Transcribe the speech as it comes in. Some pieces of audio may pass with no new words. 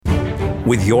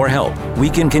With your help, we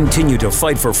can continue to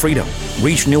fight for freedom,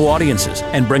 reach new audiences,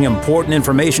 and bring important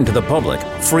information to the public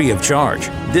free of charge.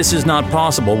 This is not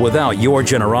possible without your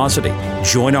generosity.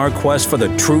 Join our quest for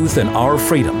the truth and our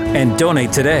freedom and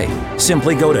donate today.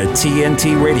 Simply go to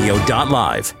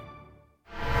tntradio.live.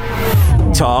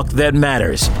 Talk that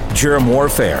matters. Jerm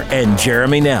Warfare and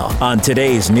Jeremy Nell on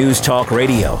today's News Talk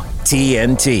Radio,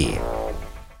 TNT.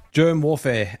 Jerm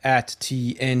Warfare at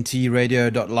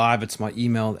tntradio.live. It's my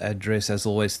email address. As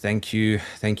always, thank you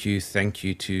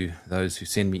to those who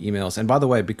send me emails. And by the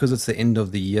way, because it's the end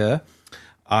of the year,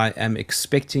 I am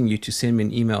expecting you to send me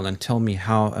an email and tell me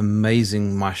how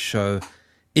amazing my show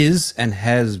is and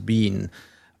has been.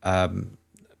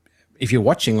 If you're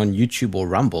watching on YouTube or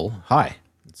Rumble, hi.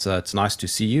 It's nice to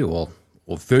see you, or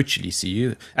virtually see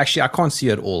you. Actually, I can't see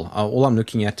you at all. All I'm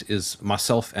looking at is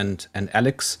myself and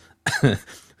Alex,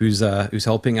 who's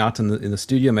helping out in the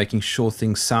studio, making sure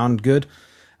things sound good.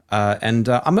 And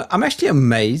I'm actually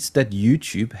amazed that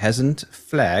YouTube hasn't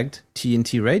flagged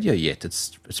TNT Radio yet.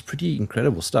 It's pretty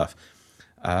incredible stuff.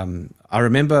 I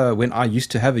remember when I used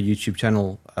to have a YouTube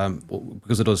channel,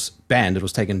 because it was banned, it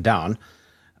was taken down.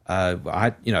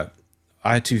 I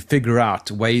had to figure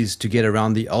out ways to get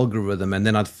around the algorithm, and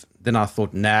then I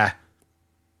thought, nah,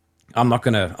 I'm not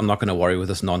gonna worry with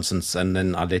this nonsense, and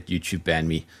then I let YouTube ban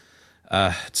me.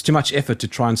 It's too much effort to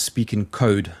try and speak in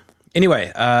code.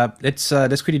 Anyway, let's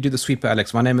quickly do the sweeper,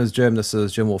 Alex. My name is Jerm. This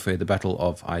is Jerm Warfare, the Battle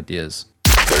of Ideas.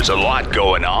 There's a lot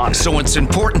going on, so it's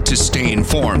important to stay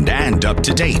informed and up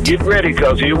to date. Get ready,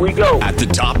 cause here we go. At the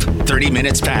top, 30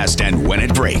 minutes past, and when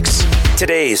it breaks.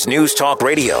 Today's News Talk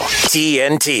Radio,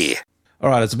 TNT. All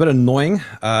right, it's a bit annoying.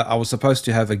 I was supposed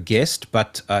to have a guest,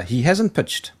 but he hasn't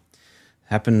pitched.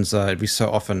 Happens every so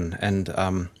often. And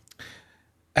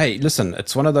hey, listen,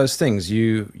 it's one of those things.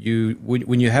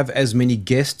 When you have as many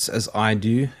guests as I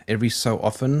do, every so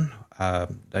often,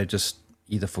 they just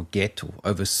either forget or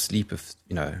oversleep, or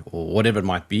whatever it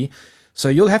might be. So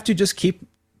you'll have to just keep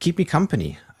me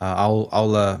company.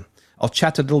 I'll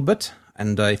chat a little bit,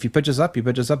 and if he pitches up, he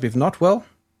pitches up. If not, well,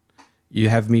 you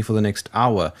have me for the next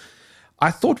hour. I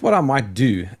thought what I might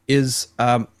do is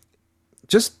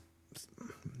just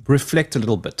reflect a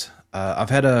little bit.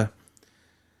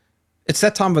 It's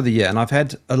that time of the year, and I've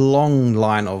had a long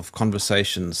line of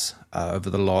conversations over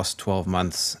the last 12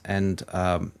 months, and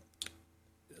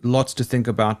lots to think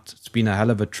about. It's been a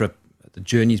hell of a trip. The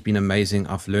journey's been amazing.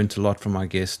 I've learned a lot from my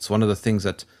guests. One of the things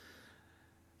that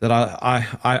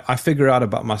I figure out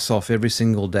about myself every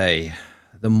single day,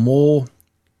 the more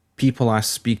people I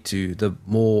speak to, the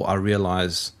more I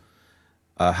realize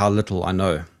how little I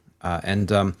know.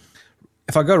 And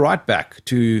if I go right back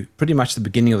to pretty much the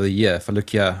beginning of the year, if I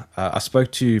look here, I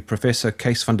spoke to Professor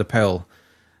Kees van der Pijl,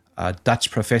 a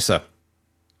Dutch professor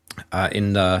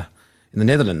in the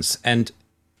Netherlands. And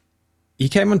he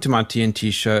came onto my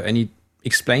TNT show and he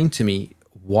explained to me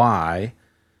why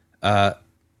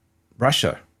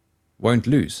Russia won't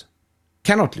lose,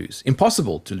 cannot lose,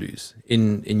 impossible to lose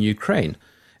in Ukraine.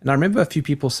 And I remember a few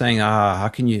people saying, how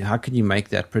can you make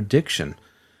that prediction?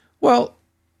 Well,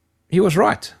 he was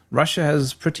right. Russia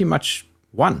has pretty much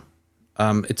won.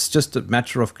 It's just a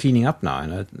matter of cleaning up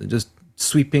now, just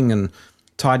sweeping and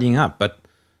tidying up. But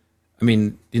I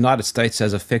mean, the United States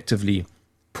has effectively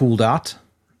pulled out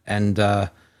and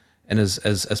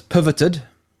has pivoted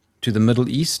to the Middle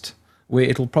East, where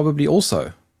it'll probably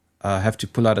also have to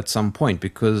pull out at some point,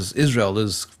 because Israel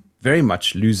is very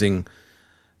much losing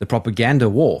the propaganda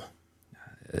war.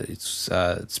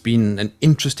 It's been an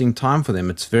interesting time for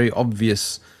them. It's very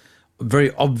obviously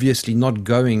not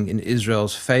going in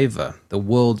Israel's favor. The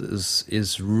world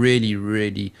is really,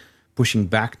 really pushing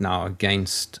back now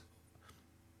against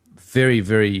very,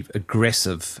 very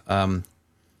aggressive. What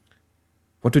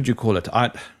would you call it? I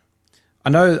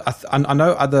know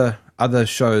other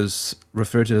shows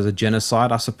refer to it as a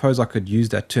genocide. I suppose I could use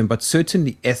that term, but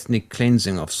certainly ethnic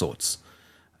cleansing of sorts.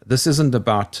 This isn't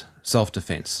about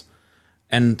self-defense.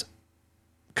 And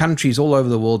countries all over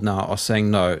the world now are saying,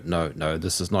 no,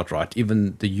 this is not right.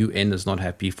 Even the UN is not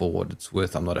happy for what it's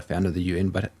worth. I'm not a fan of the UN,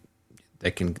 but they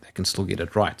can still get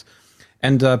it right.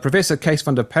 And Professor Kees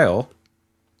van der Pijl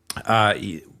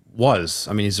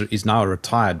he's now a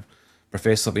retired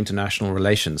professor of international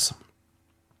relations.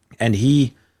 And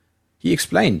he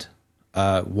explained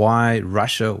why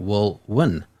Russia will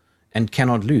win and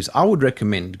cannot lose. I would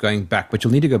recommend going back, but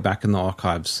you'll need to go back in the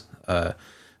archives. I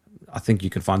think you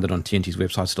can find it on TNT's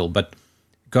website still, but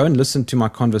go and listen to my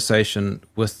conversation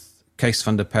with Kees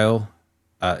van der Pijl.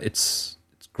 It's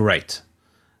great.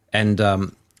 And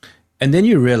then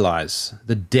you realize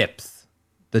the depth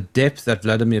that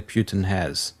Vladimir Putin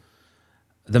has.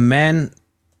 The man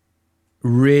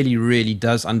really, really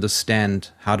does understand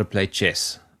how to play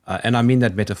chess. And I mean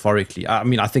that metaphorically. I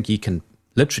mean, I think he can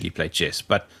literally play chess,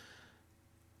 but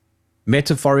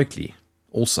metaphorically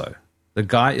also. The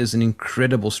guy is an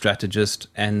incredible strategist,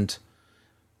 and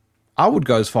I would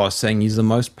go as far as saying he's the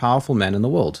most powerful man in the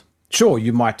world. Sure,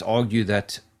 you might argue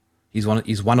that he's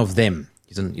one of them.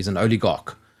 He's an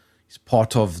oligarch. He's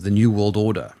part of the New World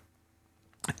Order.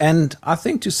 And I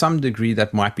think to some degree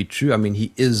that might be true. I mean,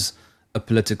 he is a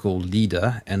political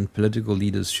leader, and political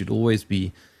leaders should always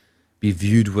be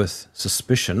viewed with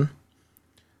suspicion.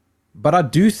 But I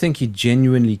do think he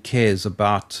genuinely cares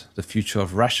about the future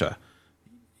of Russia.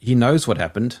 He knows what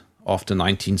happened after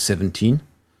 1917,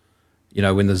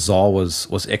 when the Tsar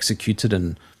was executed,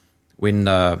 and when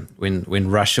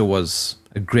Russia was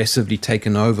aggressively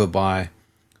taken over by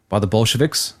the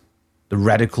Bolsheviks, the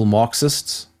radical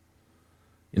Marxists,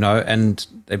 and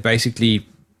they basically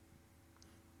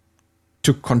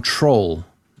took control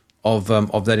of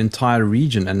that entire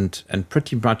region and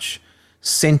pretty much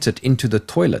sent it into the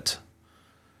toilet.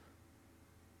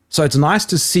 So it's nice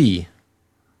to see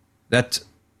that,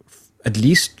 at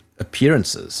least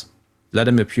appearances,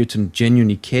 Vladimir Putin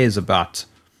genuinely cares about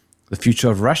the future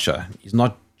of Russia. He's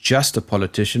not just a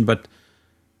politician, but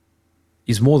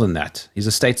he's more than that. He's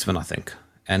a statesman, I think,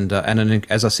 and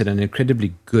as I said, an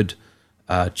incredibly good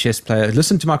chess player.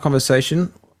 Listen to my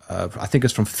conversation. I think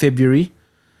it's from February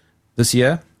this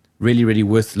year. Really, really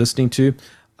worth listening to.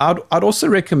 I'd also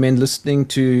recommend listening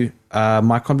to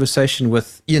my conversation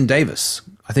with Ian Davis.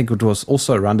 I think it was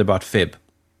also around about Feb.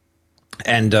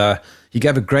 And he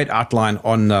gave a great outline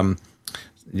on,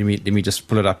 let me just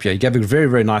pull it up here. He gave a very,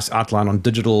 very nice outline on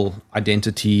digital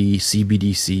identity,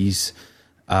 CBDCs,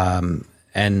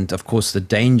 and of course the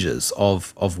dangers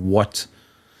of what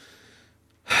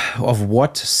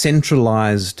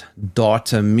centralized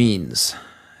data means.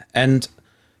 And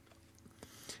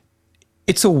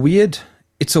it's a weird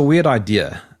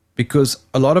idea, because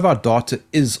a lot of our data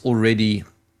is already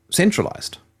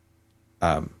centralized.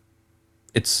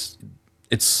 It's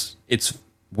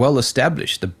well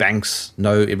established. The banks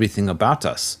know everything about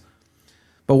us.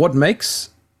 But what makes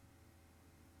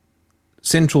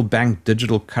central bank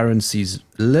digital currencies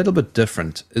a little bit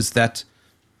different is that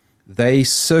they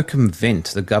circumvent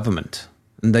the government,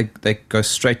 and they go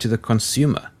straight to the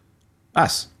consumer,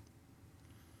 us.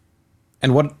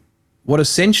 And what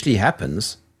essentially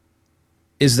happens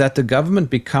is that the government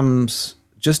becomes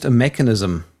just a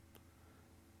mechanism,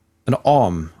 an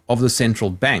arm of the central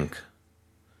bank.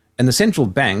 And the central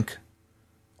bank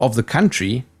of the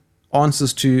country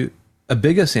answers to a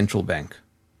bigger central bank.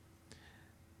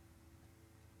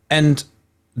 And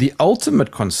the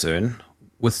ultimate concern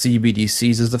with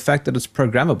CBDCs is the fact that it's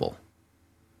programmable.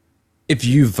 If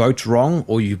you vote wrong,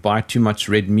 or you buy too much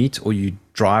red meat, or you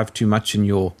drive too much in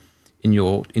your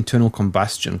internal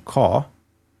combustion car,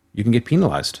 you can get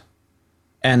penalized.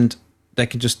 And they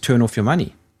can just turn off your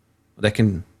money. They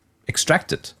can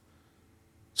extract it.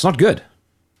 It's not good.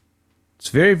 It's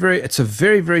a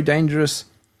very, very dangerous,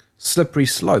 slippery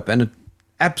slope, and it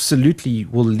absolutely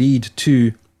will lead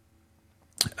to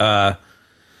a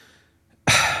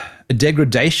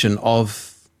degradation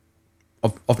of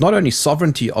not only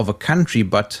sovereignty of a country,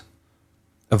 but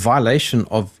a violation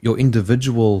of your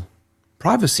individual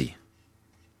privacy.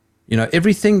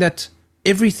 Everything that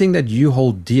you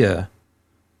hold dear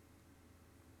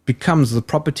becomes the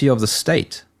property of the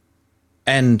state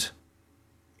and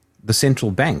the central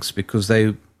banks, because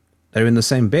they're in the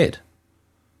same bed.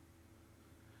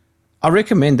 I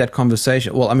recommend that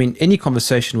conversation. Well, I mean, any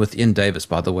conversation with Ian Davis,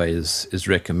 by the way, is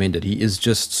recommended. He is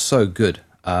just so good.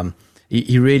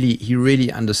 He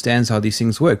really understands how these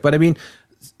things work. But I mean,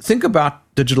 think about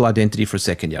digital identity for a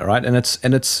second here, right? And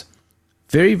it's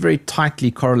very, very tightly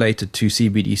correlated to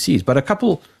CBDCs. But a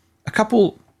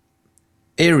couple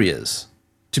areas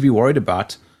to be worried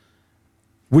about,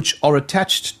 which are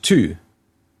attached to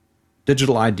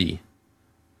digital ID,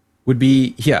 would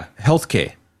be here: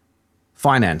 healthcare,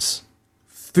 finance,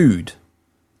 food,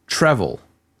 travel,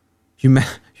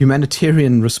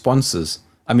 humanitarian responses.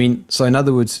 I mean, so in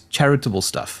other words, charitable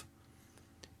stuff.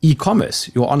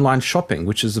 E-commerce, your online shopping,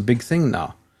 which is a big thing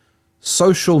now.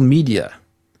 Social media,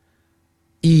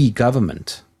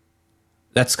 e-government.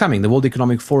 That's coming. The World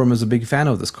Economic Forum is a big fan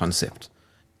of this concept.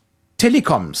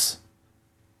 Telecoms,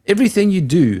 everything you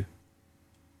do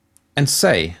and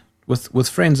say with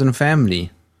friends and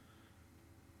family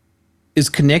is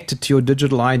connected to your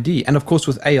digital ID. And of course,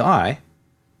 with AI,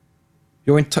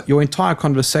 your entire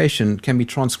conversation can be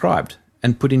transcribed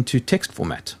and put into text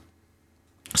format.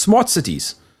 Smart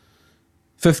cities,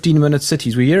 15-minute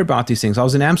cities. We hear about these things. I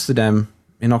was in Amsterdam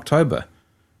in October.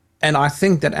 And I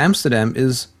think that Amsterdam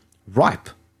is ripe.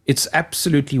 It's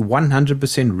absolutely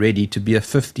 100% ready to be a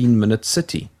 15-minute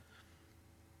city.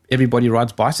 Everybody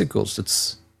rides bicycles.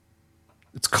 It's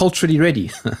culturally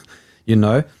ready, you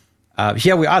know.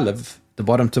 Here where I live, the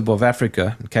bottom tip of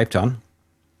Africa, in Cape Town,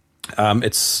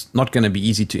 it's not going to be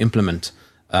easy to implement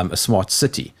a smart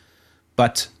city.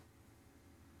 But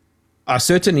I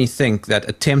certainly think that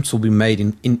attempts will be made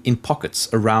in pockets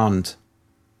around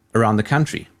the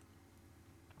country.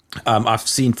 I've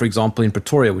seen, for example, in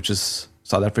Pretoria, which is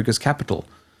South Africa's capital,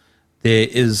 there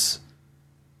is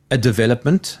a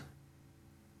development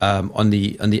on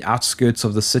the outskirts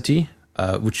of the city,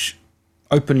 which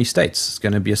openly states it's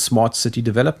going to be a smart city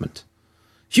development.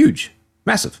 Huge,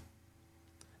 massive.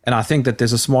 And I think that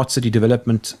there's a smart city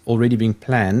development already being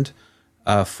planned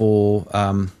for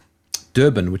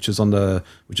Durban, which is on the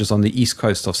east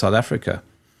coast of South Africa.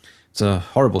 It's a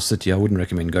horrible city. I wouldn't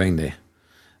recommend going there.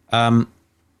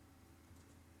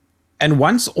 And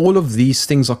once all of these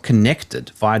things are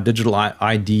connected via digital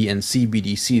ID and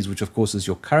CBDCs, which of course is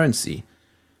your currency,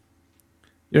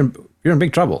 you're in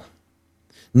big trouble.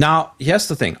 Now, here's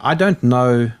the thing. I don't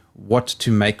know what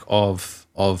to make of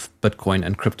Bitcoin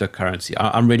and cryptocurrency.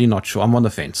 I'm really not sure. I'm on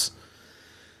the fence.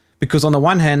 Because on the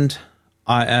one hand,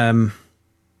 I'm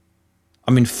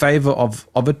in favor of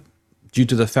it due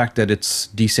to the fact that it's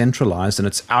decentralized and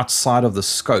it's outside of the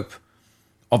scope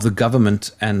of the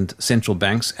government and central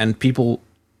banks. And people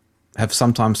have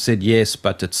sometimes said yes,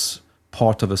 but it's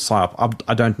part of a PSYOP.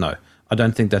 I don't know. I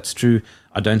don't think that's true.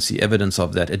 I don't see evidence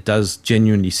of that. It does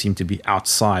genuinely seem to be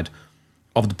outside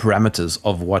of the parameters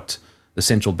of what the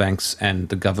central banks and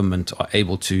the government are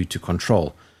able to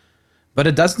control. But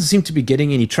it doesn't seem to be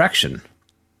getting any traction.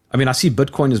 I mean, I see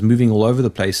Bitcoin is moving all over the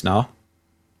place now,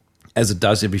 as it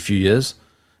does every few years,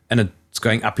 and it's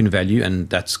going up in value, and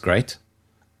that's great.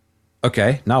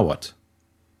 Okay, now what?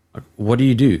 What do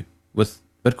you do with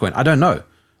Bitcoin? I don't know.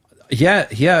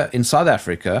 Here in South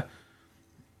Africa,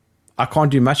 I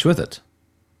can't do much with it.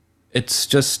 It's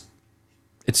just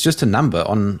a number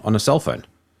on a cell phone.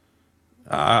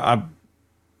 I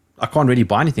can't really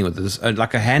buy anything with it. There's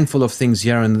like a handful of things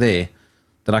here and there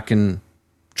that I can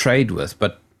trade with,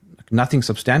 but nothing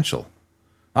substantial.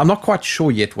 I'm not quite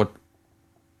sure yet what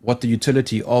the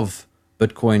utility of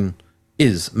Bitcoin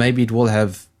is. Maybe it will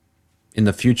have in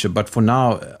the future, but for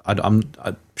now, I don't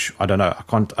know. I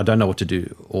don't know what to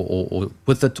do or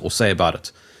with it or say about it.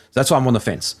 So that's why I'm on the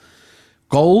fence.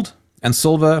 Gold and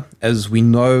silver, as we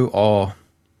know, are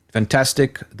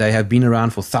fantastic. They have been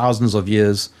around for thousands of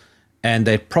years, and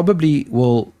they probably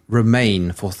will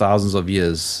remain for thousands of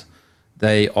years.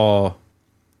 They are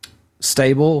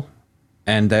stable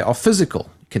and they are physical.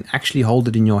 You can actually hold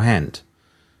it in your hand.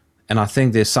 And I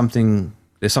think there's something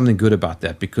good about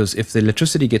that, because if the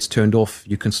electricity gets turned off,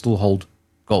 you can still hold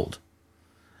gold.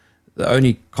 The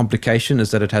only complication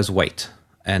is that it has weight.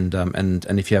 And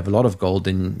if you have a lot of gold,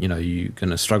 then you're going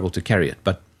to struggle to carry it.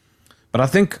 But I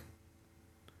think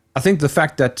the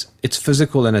fact that it's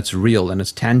physical and it's real and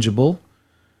it's tangible,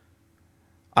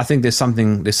 I think there's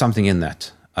something in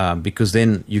that, because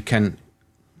then you can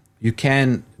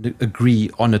agree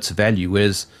on its value.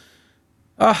 Whereas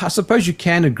I suppose you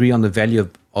can agree on the value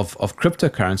of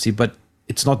cryptocurrency, but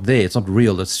it's not there. It's not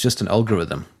real. It's just an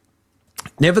algorithm.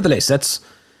 Nevertheless,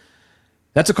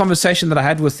 that's a conversation that I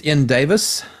had with Ian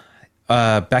Davis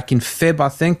back in Feb, I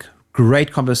think.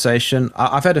 Great conversation.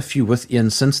 I've had a few with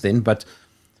Ian since then, but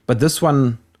this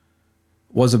one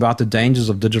was about the dangers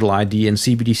of digital ID and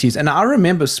CBDCs. And I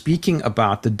remember speaking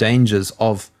about the dangers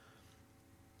of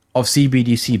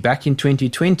CBDC back in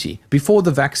 2020, before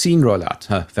the vaccine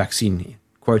rollout, vaccine,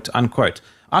 quote unquote.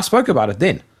 I spoke about it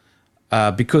then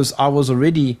because I was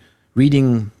already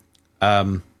reading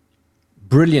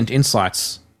brilliant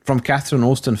insights from Catherine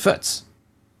Austin Fitz.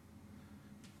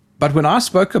 But when I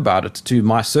spoke about it to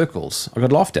my circles, I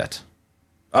got laughed at.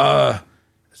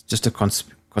 It's just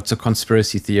what's a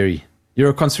conspiracy theory?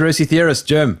 You're a conspiracy theorist,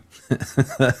 Jerm.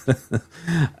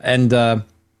 And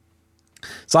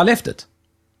so I left it.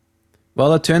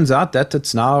 Well, it turns out that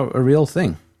it's now a real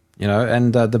thing,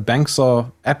 and the banks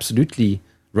are absolutely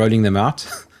rolling them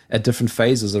out at different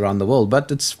phases around the world.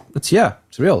 But it's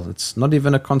real. It's not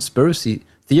even a conspiracy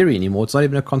theory anymore. It's not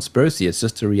even a conspiracy. It's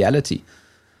just a reality.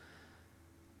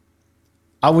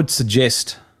 I would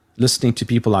suggest listening to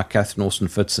people like Catherine Austin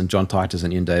Fitz and John Titus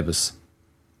and Ian Davis.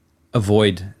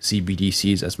 Avoid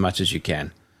CBDCs as much as you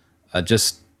can.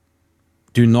 Just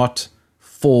do not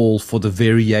fall for the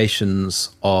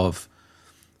variations of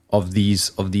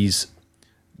these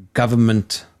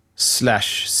government /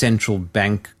 central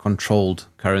bank controlled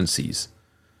currencies.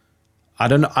 I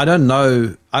don't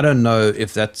know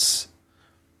if that's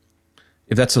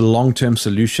if that's a long-term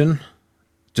solution,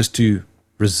 just to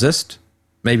resist,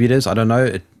 maybe it is. I don't know.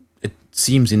 It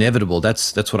seems inevitable.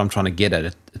 That's what I'm trying to get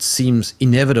at. It seems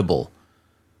inevitable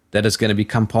that it's going to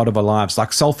become part of our lives,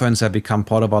 like cell phones have become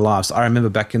part of our lives. I remember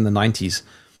back in the 90s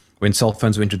when cell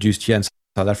phones were introduced here in South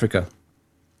Africa,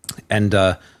 and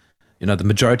the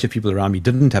majority of people around me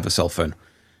didn't have a cell phone.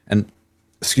 And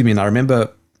and I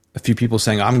remember a few people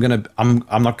saying, I'm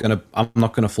not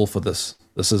gonna fall for this.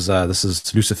 This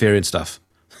is Luciferian stuff.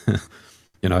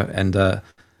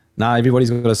 Now everybody's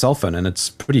got a cell phone, and it's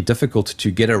pretty difficult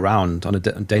to get around on a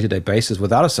day-to-day basis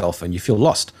without a cell phone. You feel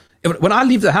lost. When I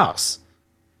leave the house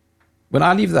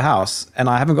and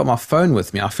I haven't got my phone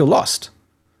with me, I feel lost.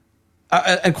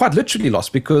 And quite literally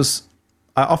lost, because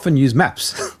I often use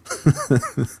maps.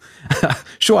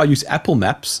 Sure, I use Apple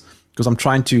Maps because I'm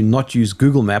trying to not use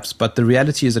Google Maps, but the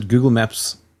reality is that Google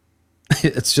Maps,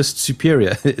 it's just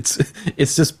superior.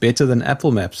 It's just better than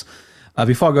Apple Maps.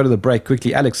 Before I go to the break,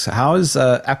 quickly, Alex, how is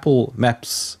Apple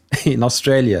Maps in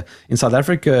Australia? In South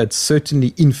Africa, it's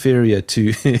certainly inferior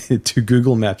to to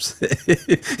Google Maps.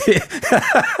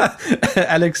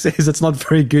 Alex says it's not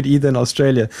very good either in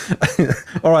Australia.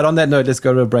 All right, on that note, let's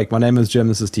go to a break. My name is Jerm.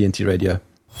 This is TNT Radio.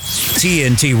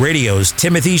 TNT Radio's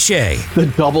Timothy Shea. The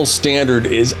double standard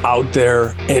is out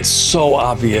there. It's so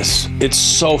obvious. It's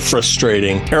so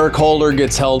frustrating. Eric Holder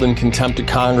gets held in contempt of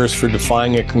Congress for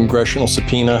defying a congressional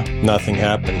subpoena. Nothing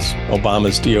happens.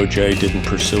 Obama's DOJ didn't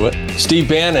pursue it. Steve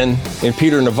Bannon and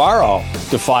Peter Navarro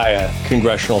defy a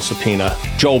congressional subpoena.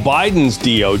 Joe Biden's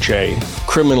DOJ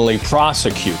criminally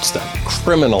prosecutes them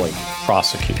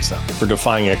for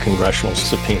defying a congressional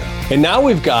subpoena. And now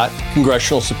we've got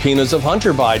congressional subpoenas of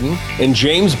Hunter Biden and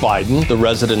James Biden, the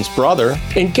resident's brother.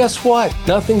 And guess what?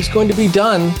 Nothing's going to be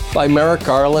done by Merrick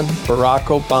Garland, Barack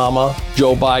Obama,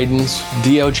 Joe Biden's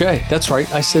DOJ. That's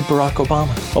right, I said Barack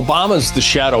Obama. Obama's the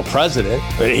shadow president.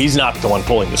 He's not the one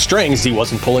pulling the strings. He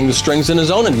wasn't pulling the strings in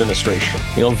his own administration.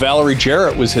 Valerie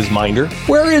Jarrett was his minder.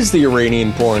 Where is the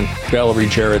Iranian-born Valerie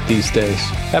Jarrett these days?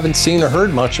 Haven't seen or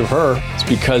heard much of her. It's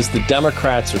because the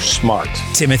Democrats are smart.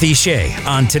 Timothy Shea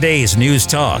on today's News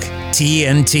Talk,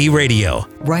 TNT Radio.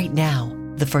 Right now,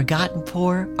 the forgotten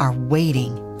poor are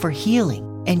waiting for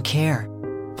healing and care,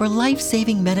 for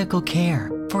life-saving medical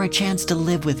care, for a chance to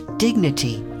live with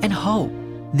dignity and hope.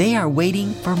 They are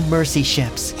waiting for Mercy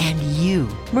Ships and you.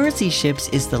 Mercy Ships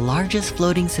is the largest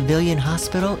floating civilian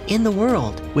hospital in the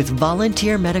world, with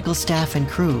volunteer medical staff and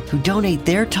crew who donate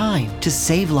their time to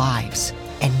save lives.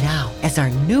 And now, as our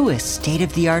newest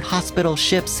state-of-the-art hospital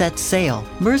ship sets sail,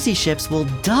 Mercy Ships will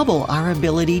double our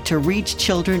ability to reach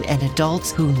children and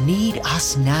adults who need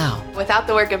us now. Without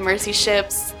the work of Mercy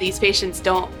Ships, these patients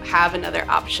don't have another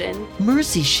option.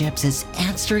 Mercy Ships is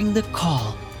answering the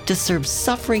call to serve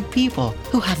suffering people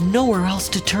who have nowhere else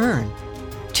to turn.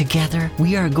 Together,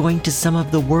 we are going to some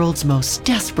of the world's most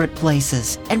desperate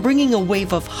places and bringing a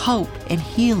wave of hope and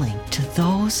healing to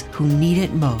those who need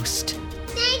it most.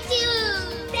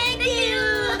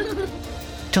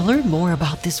 To learn more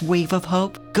about this wave of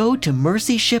hope, go to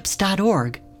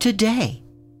mercyships.org today.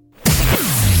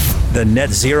 The Net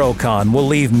Zero Con will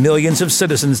leave millions of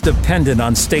citizens dependent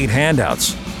on state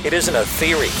handouts. It isn't a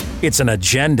theory, it's an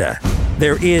agenda.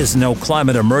 There is no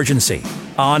climate emergency.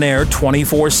 On air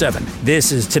 24/7.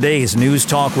 This is today's News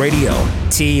Talk Radio,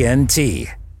 TNT.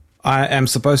 I am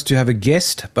supposed to have a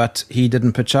guest, but he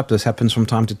didn't pitch up. This happens from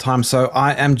time to time. So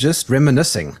I am just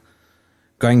reminiscing,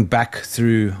 going back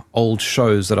through old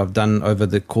shows that I've done over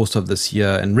the course of this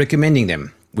year and recommending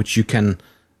them, which you can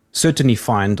certainly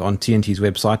find on TNT's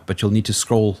website, but you'll need to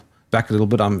scroll back a little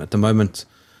bit. I'm at the moment,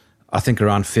 I think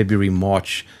around February,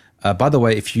 March. By the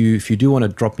way, if you do want to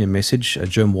drop me a message,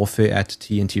 Jerm Warfare at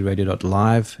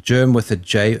tntradio.live, Jerm with a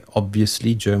J,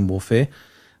 obviously, Jerm Warfare,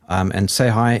 and say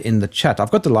hi in the chat. I've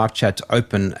got the live chat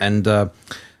open, and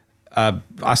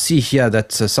I see here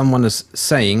that someone is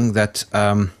saying that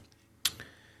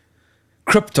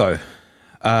crypto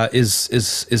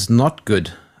is not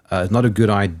good, not a good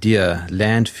idea.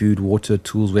 Land, food, water,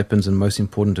 tools, weapons, and most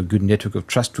important, a good network of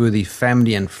trustworthy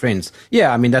family and friends.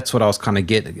 Yeah, I mean, that's what I was kind of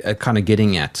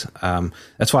getting at.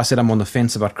 That's why I said I'm on the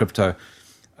fence about crypto.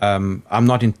 I'm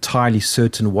not entirely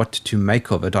certain what to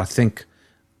make of it. I think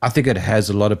it has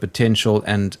a lot of potential,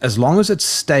 and as long as it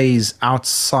stays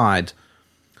outside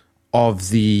of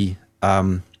the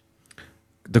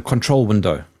control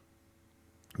window,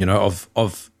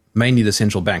 of mainly the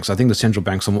central banks. I think the central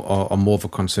banks are more of a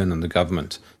concern than the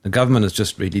government. The government is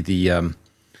just really the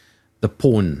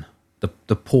pawn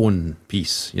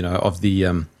piece, of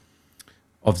the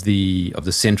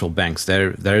central banks.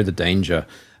 They're the danger.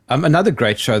 Another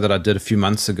great show that I did a few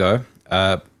months ago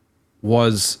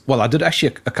was, well, I did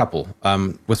actually a couple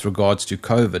with regards to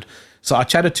COVID. So I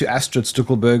chatted to Astrid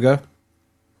Stuckelberger.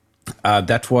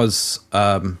 That was,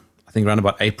 I think, around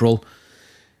about April.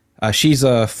 She's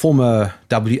a former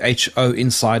WHO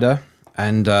insider,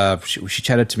 and she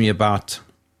chatted to me about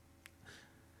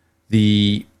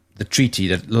the treaty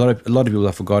that a lot of people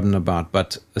have forgotten about,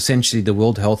 but essentially the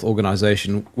World Health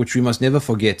Organization, which we must never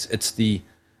forget, it's the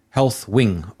health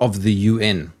wing of the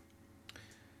UN.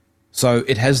 So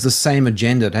it has the same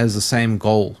agenda, it has the same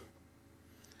goal.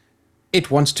 It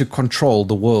wants to control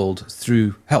the world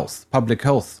through health, public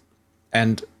health.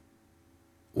 And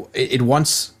it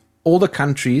wants all the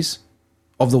countries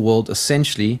of the world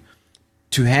essentially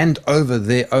to hand over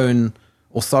their own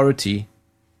authority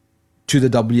to the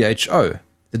WHO.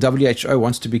 The WHO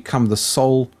wants to become the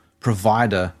sole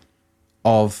provider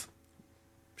of,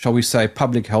 shall we say,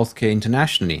 public healthcare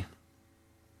internationally.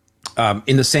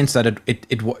 In the sense that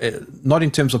it not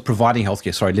in terms of providing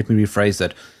healthcare, sorry, let me rephrase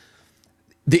that.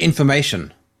 The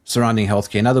information surrounding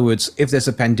healthcare. In other words, if there's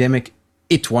a pandemic,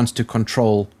 it wants to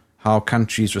control how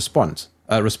countries respond.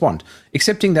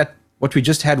 Accepting that what we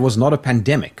just had was not a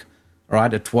pandemic,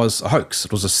 right? It was a hoax.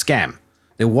 It was a scam.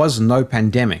 There was no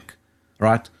pandemic,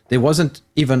 right? There wasn't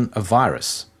even a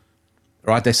virus,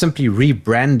 right? They simply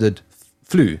rebranded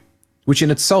flu, which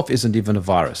in itself isn't even a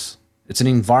virus. It's an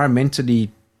environmentally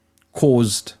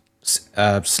caused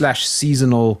 /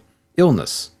 seasonal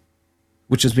illness,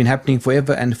 which has been happening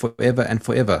forever and forever and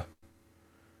forever.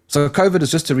 So COVID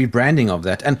is just a rebranding of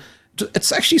that. And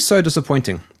it's actually so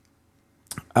disappointing.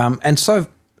 And so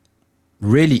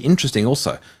really interesting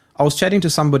also. I was chatting to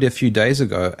somebody a few days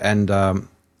ago, and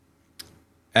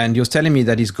he was telling me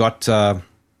that he's got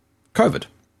COVID.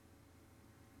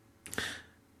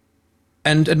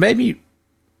 And it made me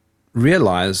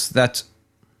realize that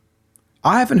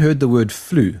I haven't heard the word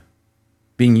flu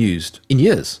being used in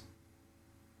years.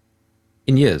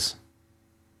 In years.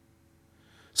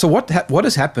 So what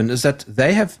has happened is that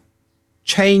they've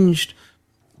changed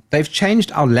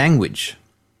our language.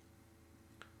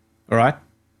 All right?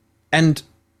 And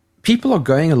people are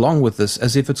going along with this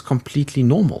as if it's completely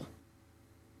normal.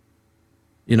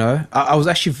 You know, I was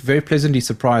actually very pleasantly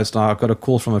surprised. I got a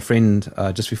call from a friend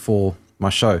just before my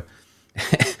show.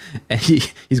 And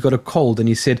he's got a cold, and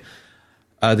he said,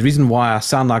 the reason why I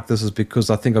sound like this is because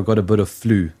I think I've got a bit of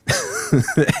flu.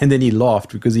 And then he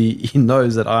laughed because he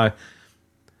knows that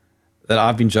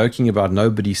I've been joking about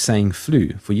nobody saying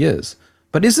flu for years.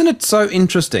 But isn't it so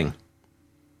interesting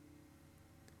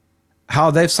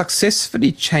how they've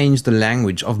successfully changed the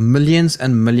language of millions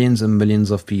and millions and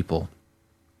millions of people?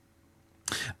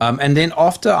 And then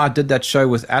after I did that show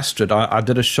with Astrid, I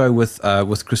did a show with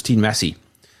Christine Massey,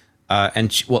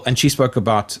 and she spoke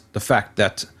about the fact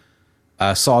that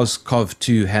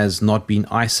SARS-CoV-2 has not been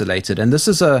isolated, and this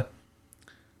is a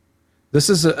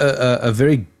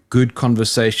very good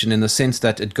conversation in the sense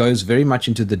that it goes very much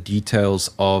into the details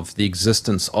of the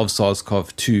existence of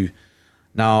SARS-CoV-2.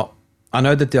 Now, I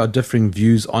know that there are differing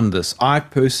views on this. I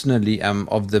personally am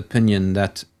of the opinion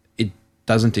that it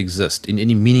doesn't exist in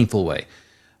any meaningful way.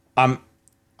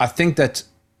 I think that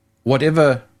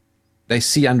whatever they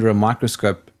see under a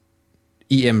microscope,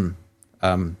 EM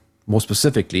more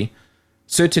specifically,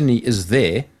 certainly is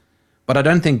there, but I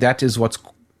don't think that is what's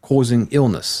causing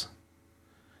illness.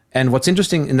 And what's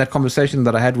interesting in that conversation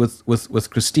that I had with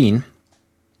Christine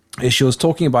is she was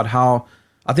talking about how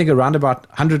I think around about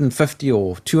 150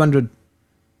 or 200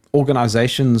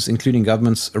 organizations, including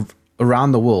governments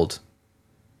around the world,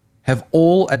 have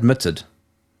all admitted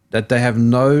that they have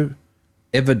no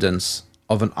evidence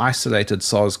of an isolated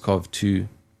SARS-CoV-2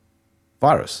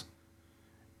 virus.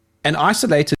 And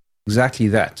isolated is exactly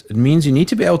that. It means you need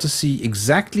to be able to see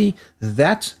exactly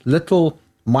that little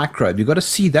microbe. You've got to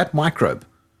see that microbe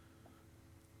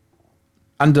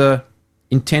under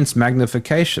intense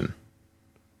magnification.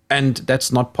 And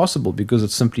that's not possible because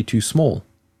it's simply too small.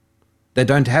 They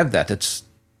don't have that. It's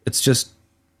just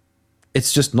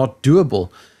not doable.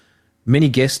 Many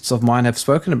guests of mine have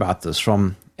spoken about this,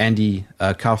 from Andy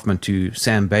Kaufman to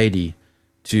Sam Bailey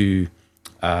to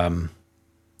Tom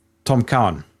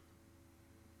Cowan,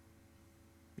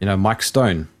 Mike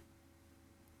Stone.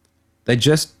 They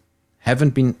just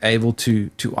haven't been able to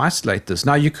isolate this.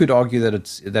 Now, you could argue that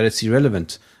it's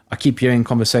irrelevant. I keep hearing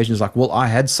conversations like, well, I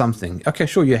had something. Okay,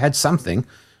 sure, you had something,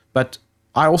 but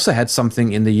I also had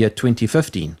something in the year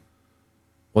 2015.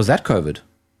 Was that COVID?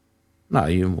 No,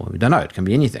 we don't know. It can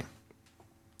be anything.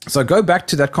 So go back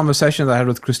to that conversation that I had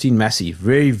with Christine Massey.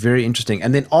 Very, very interesting.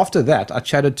 And then after that, I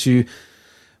chatted to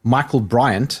Michael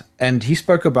Bryant, and he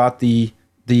spoke about the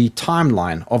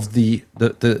timeline of the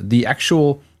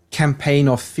actual campaign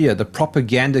of fear, the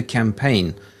propaganda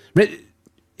campaign.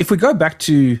 If we go back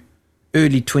to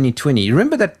early 2020,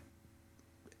 remember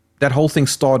that whole thing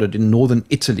started in northern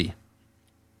Italy,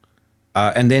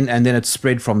 and then it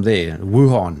spread from there,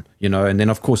 Wuhan, and then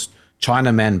of course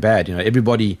China man bad.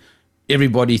 Everybody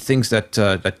thinks that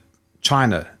that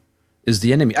China is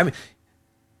the enemy. I mean,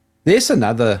 there's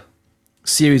another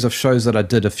series of shows that I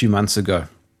did a few months ago,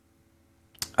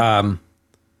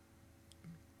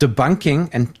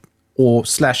 debunking or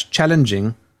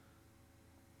challenging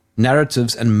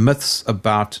narratives and myths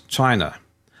about China.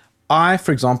 I,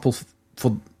 for example,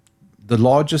 for the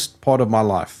largest part of my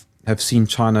life, have seen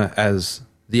China as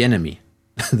the enemy,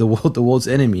 the world's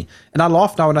enemy. And I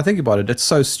laugh now when I think about it. It's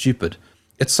so stupid.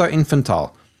 It's so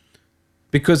infantile,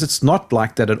 because it's not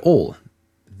like that at all.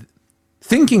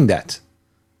 Thinking that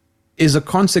is a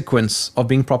consequence of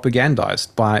being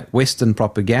propagandized by Western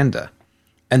propaganda.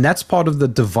 And that's part of the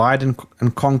divide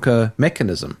and conquer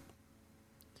mechanism.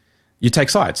 You take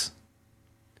sides.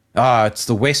 It's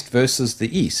the West versus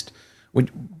the East.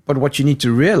 But what you need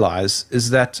to realize is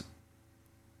that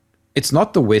it's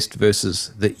not the West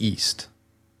versus the East.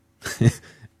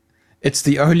 It's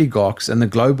the oligarchs and the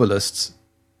globalists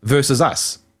versus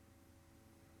us.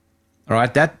 All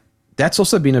right, that's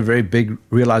also been a very big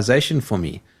realization for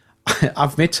me.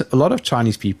 I've met a lot of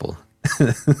Chinese people,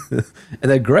 and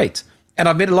they're great. And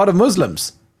I've met a lot of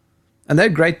Muslims, and they're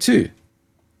great too.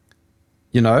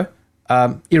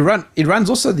 Iran's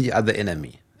also the other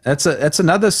enemy. That's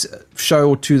another show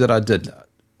or two that I did,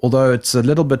 although it's a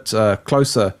little bit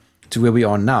closer to where we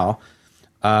are now.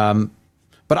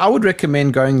 But I would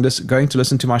recommend going to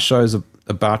listen to my shows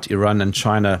about Iran and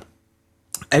China.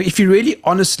 And if you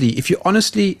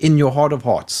honestly in your heart of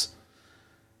hearts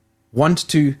want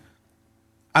to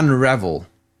unravel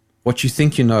what you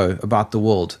think you know about the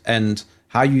world and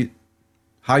how you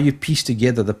piece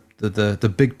together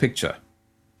the big picture,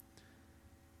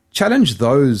 challenge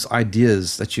those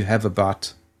ideas that you have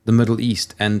about the Middle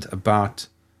East and about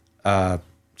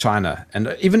China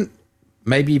and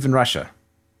maybe even Russia.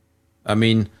 I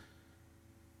mean,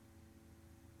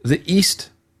 the East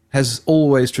has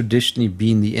always traditionally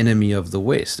been the enemy of the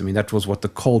West. I mean, that was what the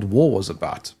Cold War was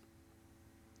about.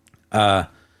 It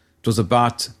was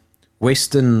about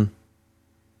Western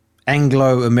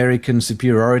Anglo-American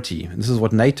superiority. And this is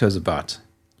what NATO is about,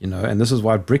 and this is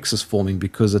why BRICS is forming,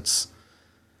 because it's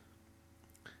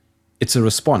a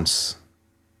response.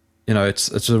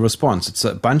 It's a response. It's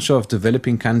a bunch of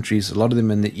developing countries, a lot of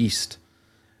them in the East,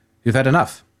 who've had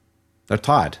enough. They're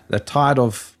tired. They're tired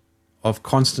of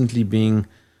constantly being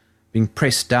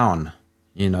pressed down,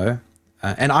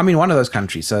 and I'm in one of those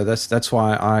countries, so that's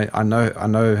why I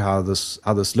know how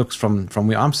this looks from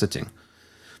where I'm sitting.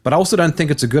 But I also don't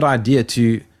think it's a good idea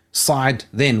to side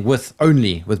then with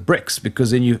BRICS,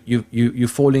 because then you're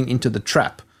falling into the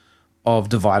trap of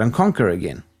divide and conquer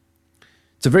again.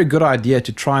 It's a very good idea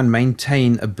to try and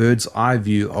maintain a bird's eye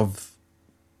view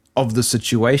of the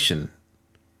situation.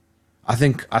 I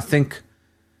think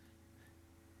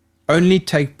only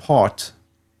take part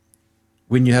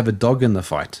when you have a dog in the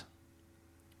fight.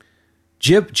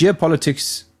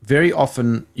 Geopolitics, very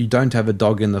often you don't have a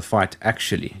dog in the fight,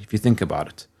 actually, if you think about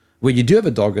it. Where you do have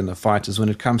a dog in the fight is when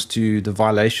it comes to the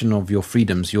violation of your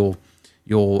freedoms, your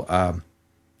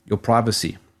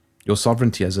privacy, your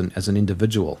sovereignty as an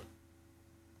individual.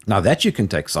 Now that you can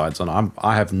take sides on.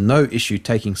 I have no issue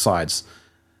taking sides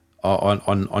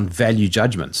on value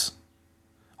judgments.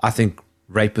 I think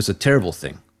rape is a terrible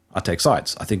thing. I take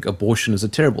sides. I think abortion is a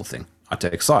terrible thing. I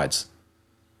take sides.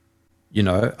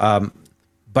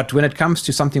 But when it comes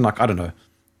to something like, I don't know,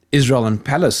 Israel and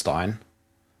Palestine,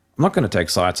 I'm not going to take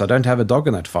sides. I don't have a dog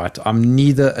in that fight. I'm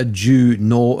neither a Jew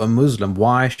nor a Muslim.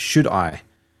 Why should I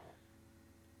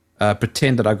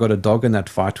pretend that I got a dog in that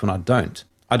fight when I don't?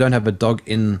 I don't have a dog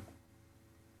in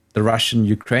the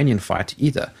Russian-Ukrainian fight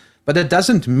either. But it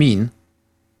doesn't mean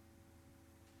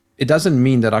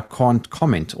that I can't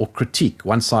comment or critique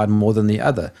one side more than the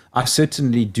other. I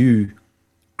certainly do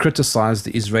criticize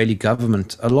the Israeli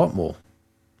government a lot more.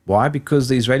 Why? Because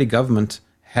the Israeli government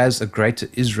has a greater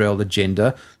Israel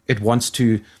agenda. It wants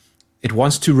to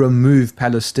remove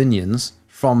Palestinians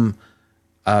from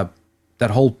that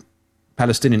whole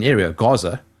Palestinian area,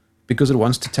 Gaza, because it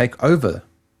wants to take over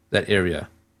that area.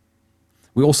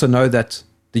 We also know that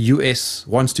the US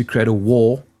wants to create a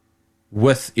war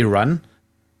with Iran.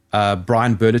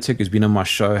 Brian Burdetic, who's been on my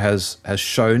show, has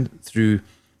shown through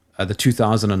the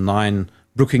 2009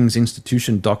 Brookings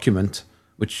Institution document,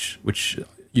 which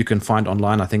you can find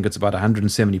online. I think it's about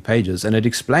 170 pages, and it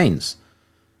explains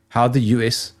how the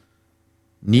US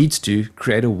needs to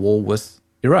create a war with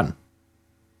Iran.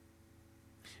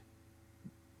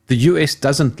 the US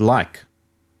doesn't like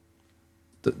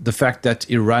the fact that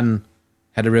Iran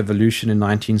had a revolution in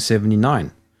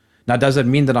 1979. Now, does it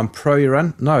mean that I'm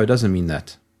pro-Iran? No, it doesn't mean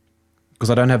that, because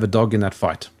I don't have a dog in that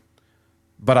fight.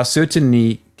 But I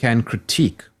certainly can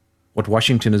critique what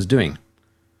Washington is doing.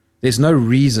 There's no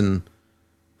reason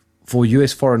for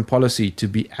US foreign policy to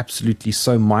be absolutely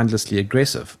so mindlessly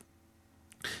aggressive.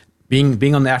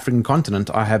 Being on the African continent,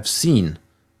 I have seen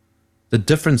the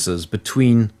differences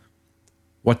between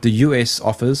what the US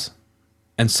offers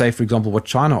and, say, for example, what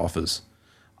China offers.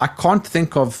 I can't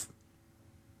think of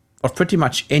pretty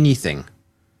much anything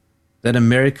that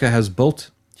America has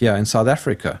built here in South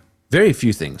Africa. Very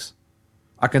few things.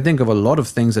 I can think of a lot of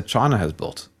things that China has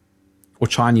built, or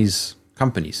Chinese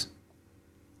companies.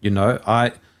 You know,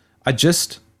 I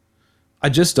just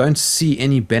don't see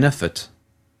any benefit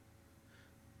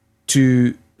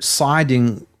to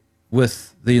siding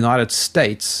with the United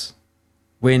States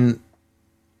when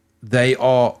they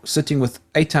are sitting with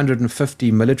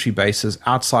 850 military bases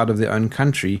outside of their own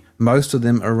country, most of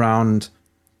them around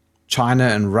China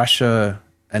and Russia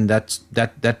and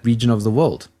that region of the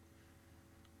world.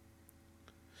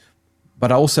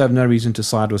 But I also have no reason to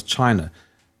side with China.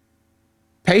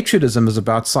 Patriotism is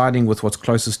about siding with what's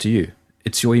closest to you.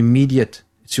 It's your immediate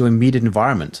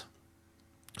environment.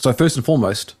 So first and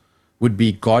foremost would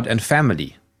be God and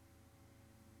family.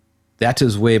 That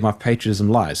is where my patriotism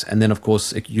lies. And then, of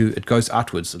course, it goes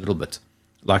outwards a little bit,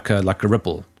 like a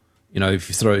ripple. You know,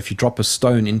 if you drop a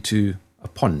stone into a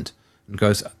pond, it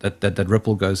goes that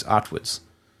ripple goes outwards.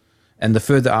 And the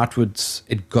further outwards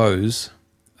it goes,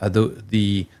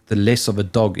 the less of a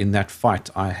dog in that fight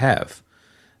I have.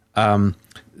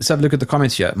 Let's have a look at the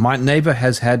comments here. My neighbor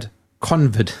has had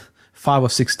COVID 5 or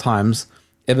 6 times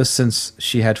ever since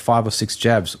she had 5 or 6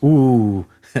 jabs. Ooh.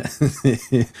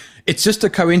 It's just a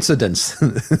coincidence.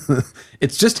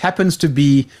 It just happens to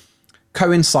be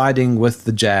coinciding with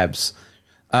the jabs.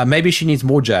 Maybe she needs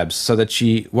more jabs so that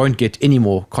she won't get any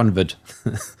more COVID.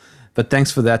 But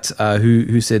thanks for that.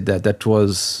 Who said that? That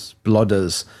was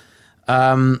Blodders.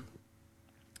 I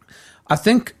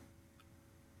think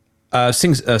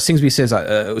Singsby says,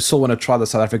 I still want to try the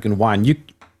South African wine.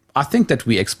 I think that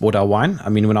we export our wine. I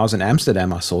mean, when I was in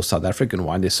Amsterdam, I saw South African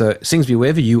wine there. So Singsby,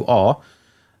 wherever you are,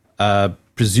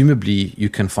 presumably you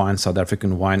can find South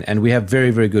African wine, and we have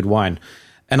very, very good wine.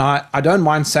 And I don't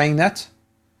mind saying that,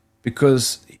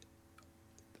 because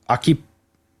I keep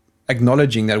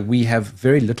acknowledging that we have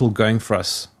very little going for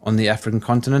us on the African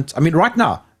continent. I mean, right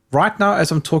now,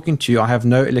 as I'm talking to you, I have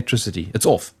no electricity. It's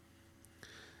off.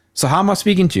 So how am I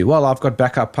speaking to you? Well, I've got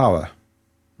backup power.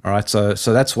 All right. So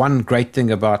that's one great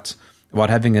thing about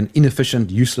having an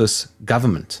inefficient, useless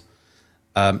government.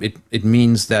 It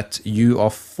means that you are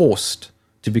forced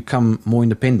to become more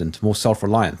independent, more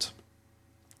self-reliant.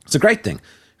 It's a great thing,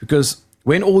 because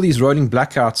when all these rolling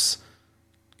blackouts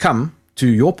come to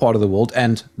your part of the world,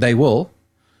 and they will,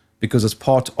 because it's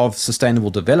part of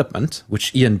sustainable development,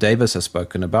 which Ian Davis has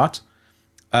spoken about,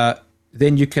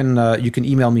 then you can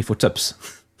email me for tips.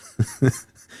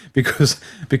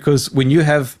 because when you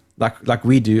have, like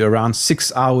we do, around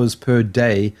 6 hours per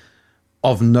day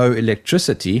of no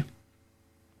electricity,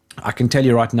 I can tell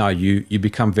you right now, you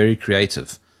become very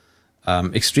creative,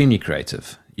 extremely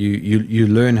creative. You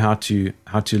learn how to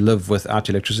live without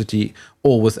electricity,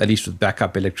 or at least with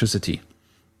backup electricity.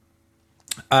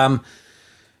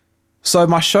 So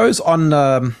my shows on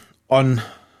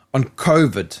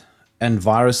COVID and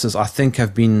viruses, I think,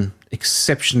 have been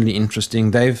exceptionally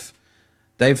interesting. They've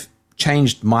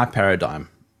changed my paradigm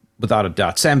without a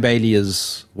doubt. Sam Bailey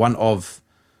is one of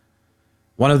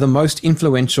the most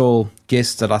influential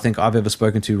guests that I think I've ever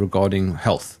spoken to regarding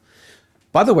health.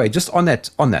 By the way, just on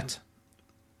that,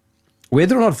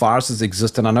 whether or not viruses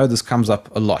exist, and I know this comes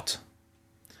up a lot,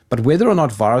 but whether or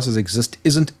not viruses exist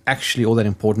isn't actually all that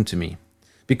important to me.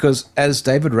 Because as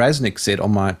David Rasnick said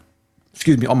on my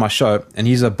show, and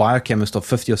he's a biochemist of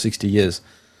 50 or 60 years,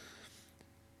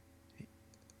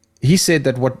 he said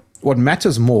that what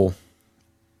matters more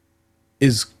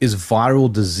is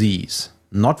viral disease,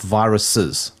 not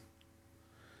viruses.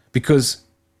 Because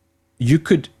you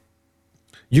could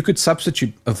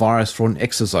substitute a virus for an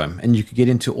exosome, and you could get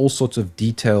into all sorts of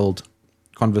detailed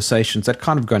conversations that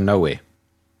kind of go nowhere.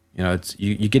 You know,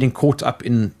 you're getting caught up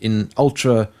in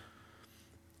ultra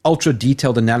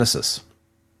detailed analysis.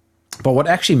 But what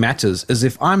actually matters is,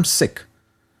 if I'm sick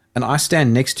and I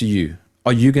stand next to you,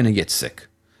 are you going to get sick?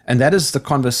 And that is the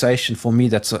conversation for me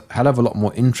that's a hell of a lot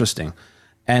more interesting.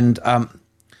 And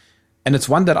it's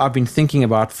one that I've been thinking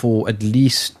about for at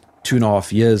least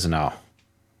 2.5 years now.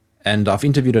 And I've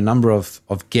interviewed a number of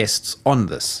guests on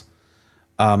this.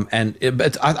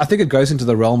 But I think it goes into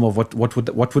the realm of what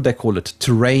would they call it?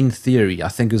 Terrain theory, I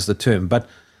think is the term. But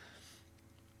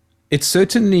it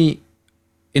certainly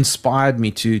inspired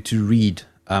me to read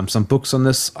some books on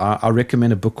this. I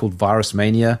recommend a book called Virus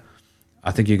Mania.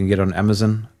 I think you can get it on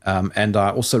Amazon. And I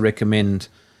also recommend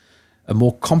a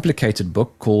more complicated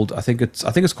book called I think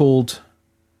it's called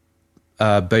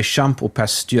Béchamp or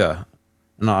Pasteur.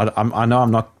 No, I know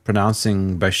I'm not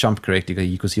pronouncing Béchamp correctly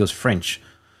because he was French.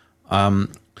 And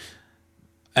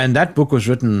that book was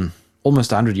written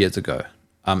almost 100 years ago.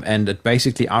 And it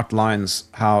basically outlines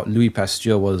how Louis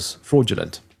Pasteur was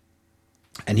fraudulent.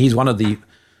 And he's one of the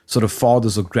sort of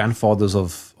fathers or grandfathers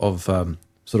of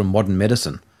sort of modern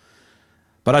medicine.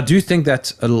 But I do think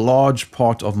that a large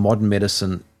part of modern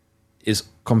medicine is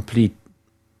complete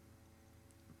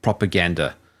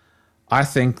propaganda. I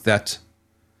think that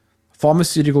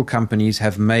pharmaceutical companies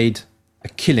have made a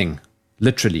killing,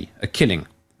 literally a killing,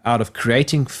 out of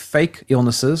creating fake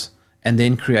illnesses and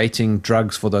then creating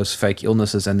drugs for those fake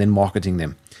illnesses and then marketing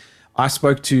them. I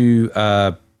spoke to,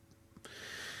 I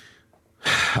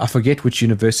forget which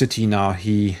university now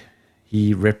he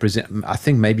represents, I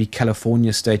think maybe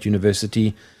California State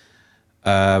University.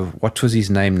 What was his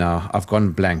name now? I've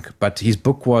gone blank. But his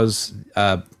book was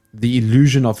The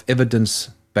Illusion of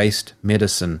Evidence-Based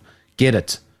Medicine. Get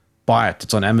it. Buy it.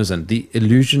 It's on Amazon. The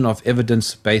Illusion of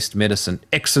Evidence-Based Medicine.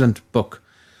 Excellent book.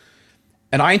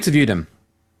 And I interviewed him.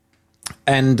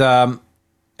 And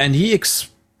he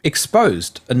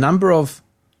exposed a number of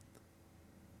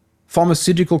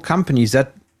pharmaceutical companies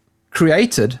that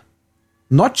created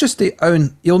not just their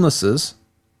own illnesses,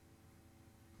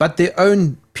 but their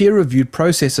own peer-reviewed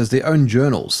processes, their own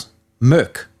journals.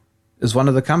 Merck is one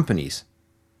of the companies.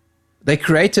 They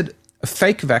created a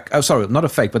fake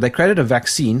they created a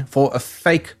vaccine for a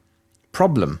fake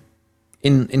problem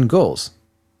in girls.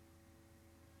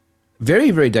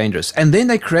 Very, very dangerous. And then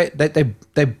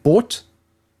they bought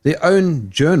their own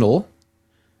journal,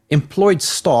 employed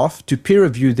staff to peer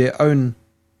review their own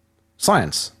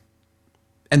science,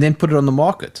 and then put it on the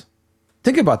market.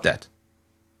 Think about that.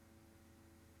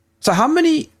 So how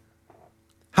many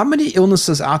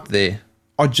illnesses out there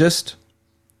are just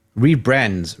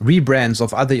rebrands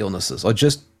of other illnesses, or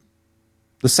just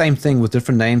the same thing with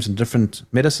different names and different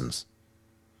medicines?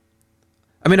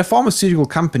 I mean, a pharmaceutical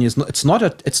company it's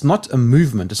not a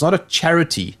movement, it's not a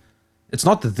charity, it's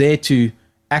not there to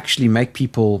actually make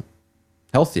people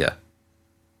healthier.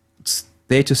 It's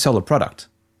there to sell a product,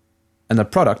 and the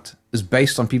product is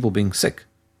based on people being sick.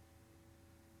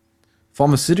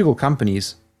 Pharmaceutical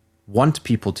companies want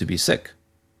people to be sick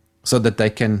so that they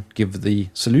can give the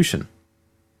solution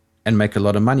and make a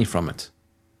lot of money from it.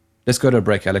 Let's go to a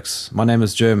break, Alex. My name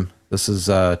is Jerm. This is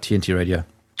TNT Radio.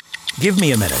 Give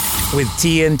me a minute with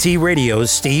TNT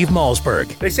Radio's Steve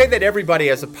Malzberg. They say that everybody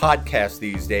has a podcast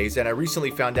these days, and I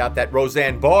recently found out that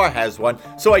Roseanne Barr has one,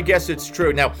 so I guess it's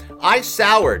true. Now, I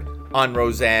soured on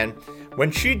Roseanne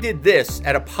when she did this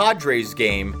at a Padres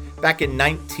game back in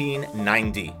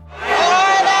 1990.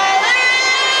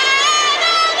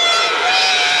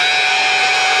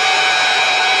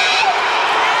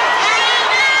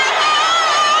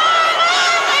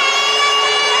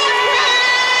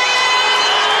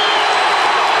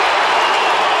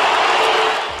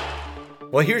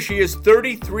 Well, here she is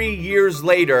 33 years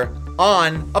later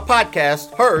on a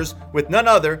podcast, hers, with none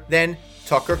other than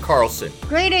Tucker Carlson.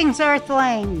 Greetings,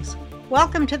 Earthlings.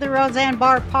 Welcome to the Roseanne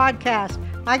Barr podcast.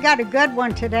 I got a good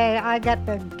one today. I got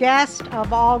the guest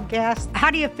of all guests.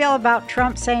 How do you feel about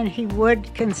Trump saying he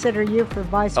would consider you for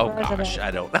vice president? Oh, gosh,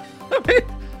 I don't know.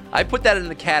 I put that in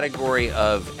the category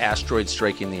of asteroids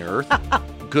striking the Earth.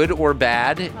 Good or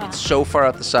bad, it's so far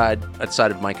outside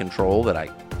of my control that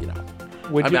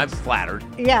I'm flattered.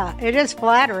 Yeah, it is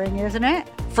flattering, isn't it?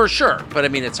 For sure. But I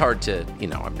mean, it's hard to,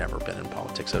 I've never been in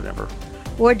politics.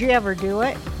 Would you ever do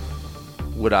it?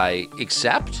 Would I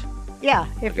accept? Yeah,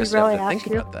 if you really asked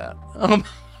you. About that.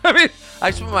 I mean,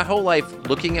 I spent my whole life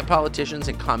looking at politicians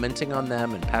and commenting on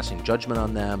them and passing judgment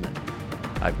on them. And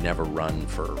I've never run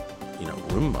for,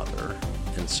 room mother.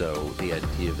 And so the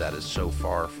idea of that is so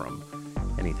far from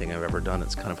anything I've ever done,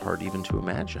 it's kind of hard even to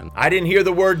imagine. I didn't hear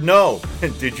the word no.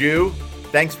 Did you?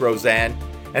 Thanks, Roseanne.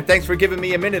 And thanks for giving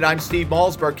me a minute. I'm Steve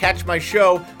Malzberg. Catch my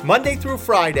show Monday through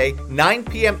Friday, 9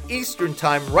 p.m. Eastern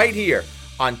Time, right here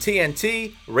on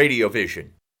TNT Radio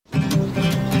Vision.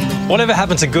 Whatever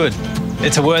happened to good?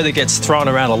 It's a word that gets thrown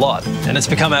around a lot, and it's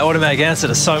become our automatic answer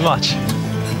to so much.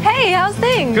 Hey, how's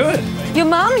things? Good. Your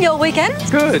mum, your weekend?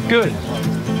 Good.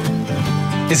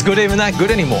 Is good even that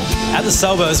good anymore? At the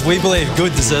Salvos, we believe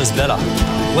good deserves better.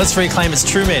 Let's reclaim its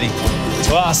true meaning.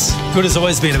 To us, good has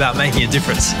always been about making a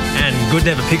difference, and good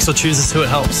never picks or chooses who it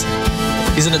helps.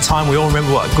 Isn't it time we all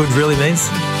remember what good really means?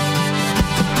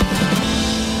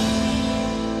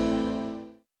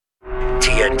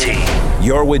 TNT.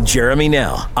 You're with Jeremy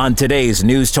Nell on today's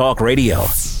News Talk Radio,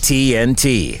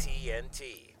 TNT.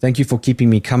 Thank you for keeping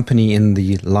me company in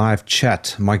the live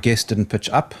chat. My guest didn't pitch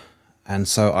up, and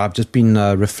so I've just been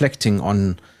reflecting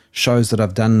on shows that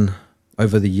I've done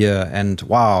over the year, and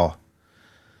wow,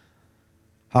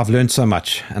 I've learned so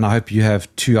much, and I hope you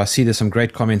have too. I see there's some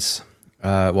great comments.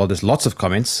 Well, there's lots of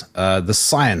comments. The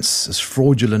science is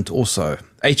fraudulent also.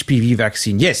 HPV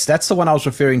vaccine. Yes, that's the one I was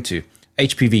referring to.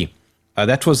 HPV.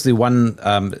 That was the one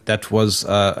that was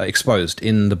exposed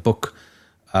in the book,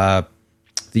 The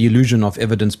Illusion of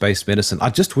Evidence-Based Medicine.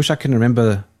 I just wish I can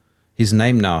remember his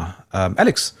name now.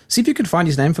 Alex, see if you can find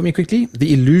his name for me quickly.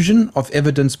 The Illusion of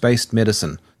Evidence-Based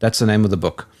Medicine. That's the name of the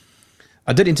book.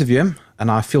 I did interview him,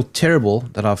 and I feel terrible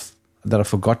that I've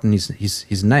forgotten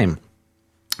his name.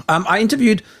 I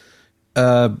interviewed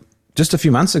just a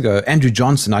few months ago Andrew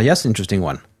Johnson. Now, here's an interesting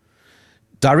one.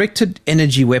 Directed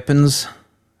energy weapons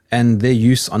and their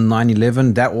use on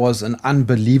 9/11. That was an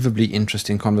unbelievably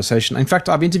interesting conversation. In fact,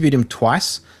 I've interviewed him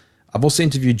twice. I've also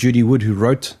interviewed Judy Wood, who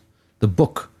wrote the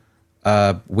book,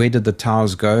 Where Did the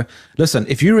Towers Go? Listen,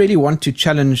 if you really want to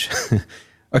challenge...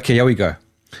 Okay, here we go.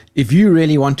 If you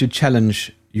really want to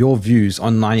challenge your views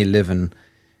on 9/11,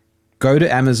 go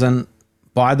to Amazon,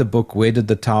 buy the book, Where Did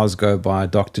the Towers Go? By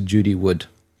Dr. Judy Wood.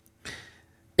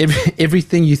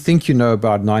 Everything you think you know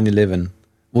about 9/11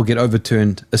 will get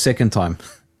overturned a second time.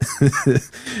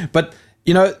 But,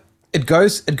 you know, it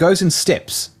goes in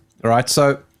steps, all right?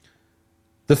 So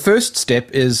the first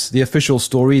step is the official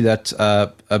story that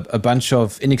a bunch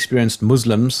of inexperienced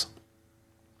Muslims,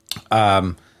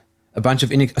 thanks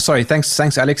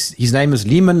Alex. His name is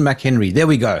Lehman McHenry. There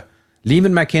we go.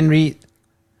 Lehman McHenry,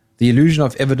 The Illusion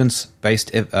of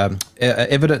Evidence-Based The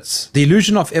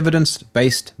Illusion of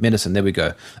Evidence-Based Medicine. There we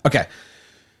go. Okay.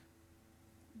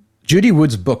 Judy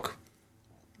Wood's book,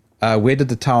 Where Did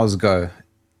the Towers Go?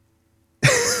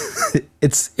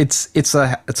 it's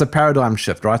a paradigm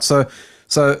shift, right? So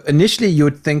initially you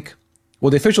would think, well,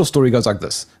 the official story goes like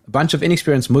this: a bunch of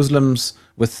inexperienced Muslims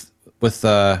with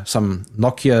some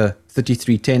Nokia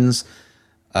 3310s,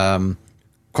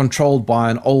 controlled by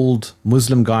an old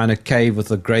Muslim guy in a cave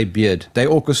with a grey beard. They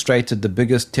orchestrated the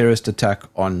biggest terrorist attack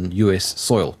on US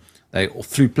soil. They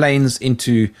flew planes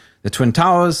into the Twin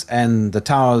Towers, and the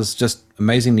towers just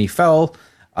amazingly fell.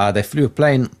 They flew a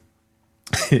plane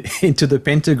into the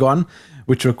Pentagon,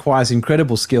 which requires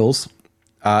incredible skills.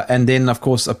 And then, of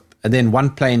course, one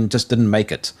plane just didn't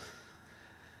make it.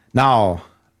 Now,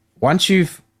 once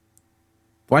you've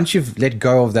let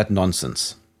go of that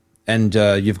nonsense, and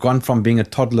you've gone from being a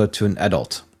toddler to an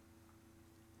adult,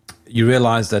 you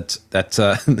realize that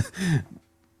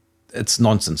it's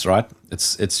nonsense, right?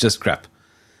 It's just crap.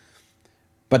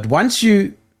 But once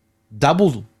you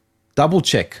double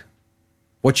check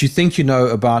what you think you know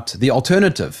about the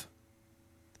alternative,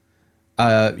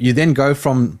 you then go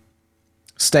from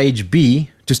stage B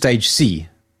to stage C.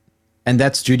 And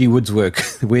that's Judy Wood's work.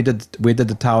 Where did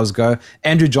the towers go?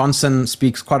 Andrew Johnson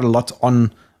speaks quite a lot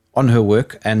on her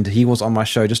work, and he was on my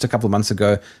show just a couple of months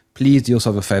ago. Please do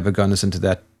yourself a favor, go and listen to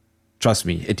that. Trust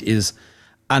me, it is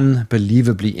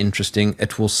unbelievably interesting.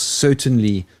 It will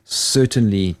certainly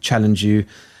challenge you.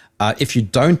 If you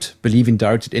don't believe in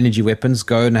directed energy weapons,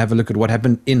 go and have a look at what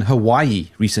happened in Hawaii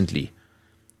recently.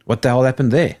 What the hell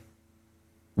happened there?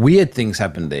 Weird things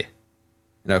happened there.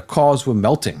 You know, cars were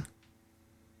melting. You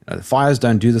know, the fires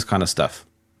don't do this kind of stuff.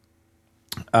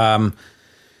 Let's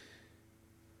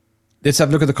have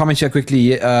a look at the comments here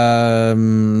quickly.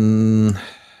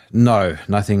 No,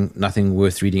 nothing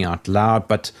worth reading out loud.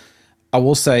 But I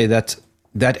will say that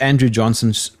Andrew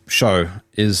Johnson's show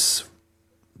is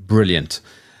brilliant.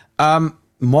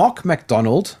 Mark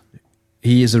MacDonald,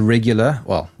 he is a regular.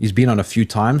 Well, he's been on a few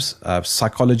times. A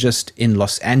psychologist in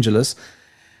Los Angeles.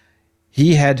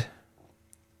 He had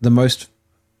the most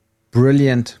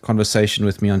brilliant conversation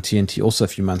with me on TNT also a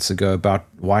few months ago about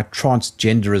why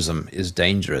transgenderism is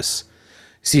dangerous.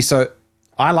 See, so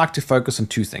I like to focus on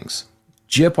two things: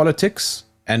 geopolitics,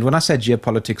 and when I say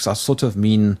geopolitics, I sort of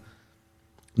mean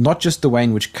not just the way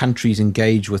in which countries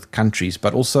engage with countries,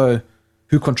 but also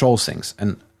who controls things,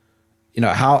 and you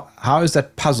know, how is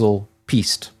that puzzle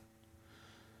pieced?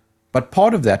 But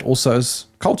part of that also is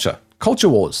culture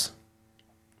wars.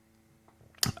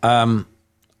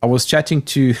 I was chatting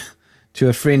to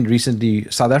a friend recently,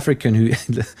 South African, who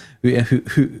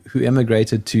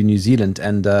emigrated to New Zealand,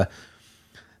 and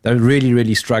They're really,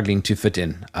 really struggling to fit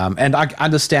in. And I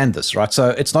understand this, right? So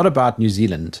it's not about New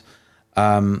Zealand.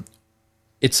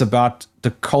 It's about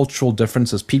the cultural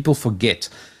differences. People forget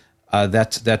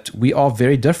that we are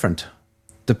very different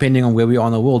depending on where we are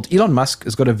in the world. Elon Musk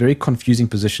has got a very confusing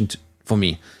position for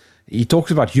me. He talks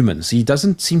about humans. He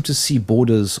doesn't seem to see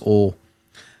borders,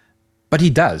 but he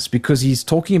does, because he's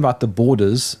talking about the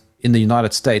borders in the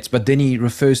United States, but then he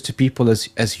refers to people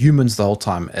as humans the whole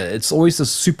time. It's always a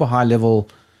super high level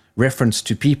reference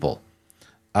to people.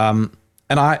 And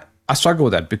I struggle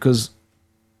with that, because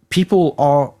people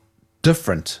are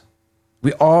different.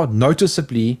 We are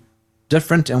noticeably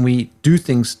different, and we do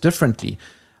things differently.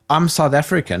 I'm South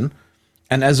African,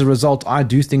 and as a result, I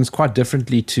do things quite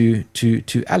differently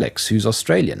to Alex, who's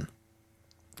Australian.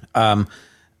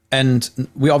 And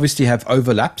we obviously have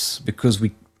overlaps because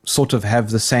we sort of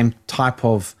have the same type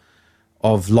of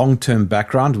long-term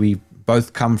background. We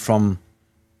both come from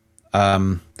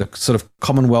the sort of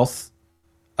Commonwealth.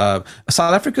 South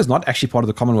Africa is not actually part of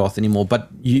the Commonwealth anymore, but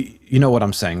you know what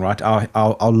I'm saying, right?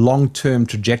 Our long-term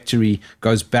trajectory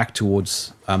goes back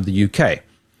towards the UK,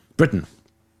 Britain.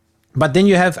 But then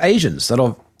you have Asians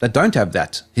that don't have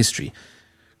that history.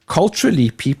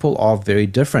 Culturally, people are very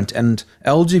different, and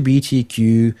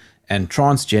LGBTQ and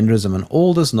transgenderism and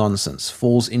all this nonsense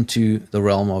falls into the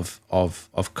realm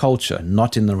of culture,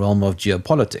 not in the realm of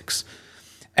geopolitics.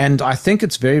 And I think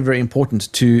it's very, very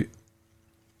important to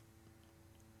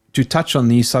touch on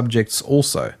these subjects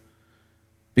also,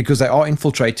 because they are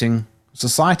infiltrating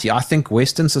society. I think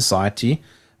Western society,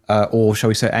 or shall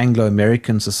we say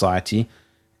Anglo-American society,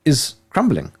 is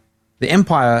crumbling. The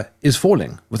empire is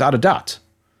falling, without a doubt.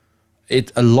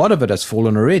 A lot of it has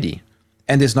fallen already,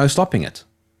 and there's no stopping it.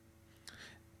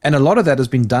 And a lot of that has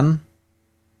been done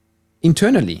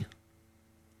internally,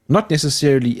 not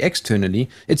necessarily externally.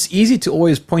 It's easy to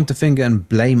always point the finger and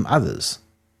blame others.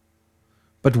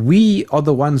 But we are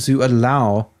the ones who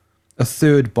allow a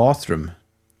third bathroom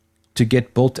to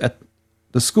get built at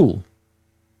the school.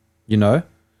 You know?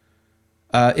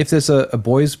 If there's a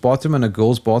boys' bathroom and a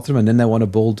girls' bathroom, and then they want to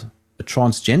build a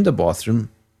transgender bathroom,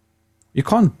 you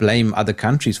can't blame other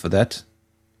countries for that.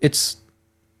 It's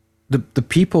the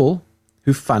people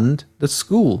who fund the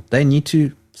school. They need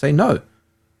to say no.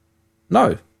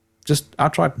 No. Just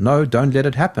outright no, don't let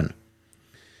it happen.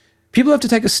 People have to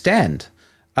take a stand.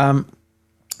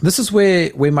 This is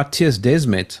where Matthias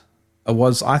Desmet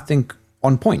was, I think,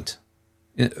 on point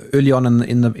early on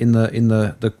in the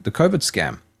COVID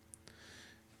scam.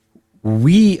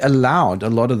 We allowed a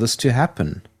lot of this to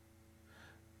happen.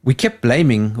 We kept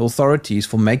blaming authorities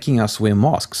for making us wear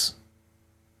masks.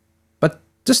 But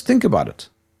just think about it.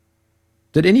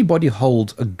 Did anybody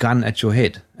hold a gun at your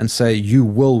head and say, you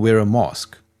will wear a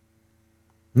mask?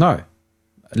 No,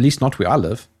 at least not where I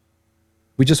live.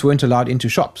 We just weren't allowed into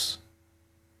shops.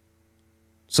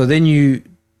 So then you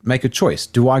make a choice.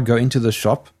 Do I go into the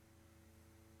shop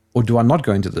or do I not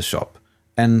go into the shop?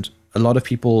 And a lot of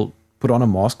people put on a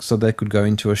mask so they could go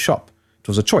into a shop. It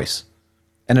was a choice.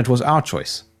 And it was our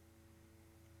choice.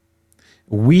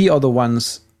 We are the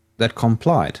ones that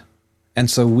complied. And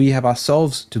so we have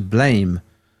ourselves to blame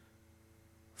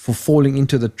for falling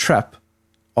into the trap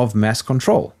of mass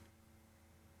control.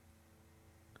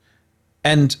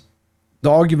 And the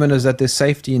argument is that there's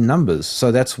safety in numbers,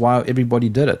 so that's why everybody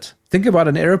did it. Think about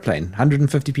an airplane,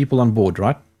 150 people on board,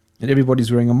 right? And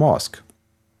everybody's wearing a mask.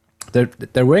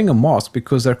 They're wearing a mask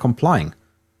because they're complying,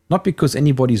 not because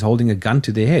anybody's holding a gun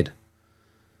to their head.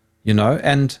 You know,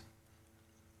 and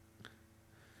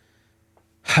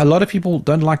a lot of people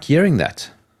don't like hearing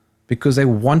that because they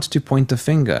want to point the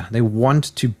finger. They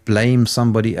want to blame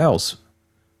somebody else.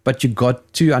 But you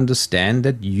got to understand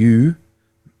that you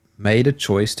made a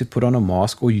choice to put on a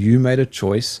mask, or you made a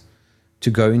choice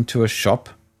to go into a shop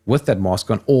with that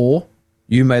mask on, or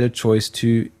you made a choice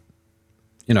to,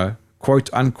 you know, quote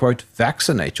unquote,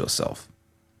 vaccinate yourself.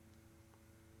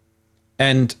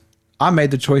 And I made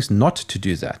the choice not to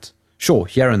do that. Sure,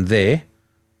 here and there,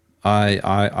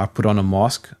 I put on a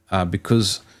mask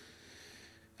because,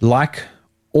 like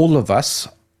all of us,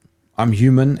 I'm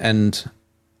human and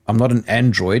I'm not an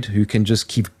android who can just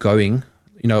keep going.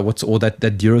 You know, that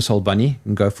Duracell bunny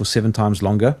can go for 7 times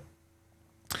longer.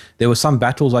 There were some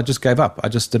battles I just gave up. I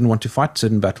just didn't want to fight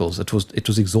certain battles. It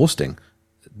was exhausting.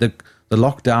 The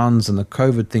lockdowns and the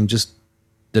COVID thing just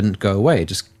didn't go away. It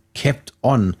just kept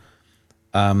on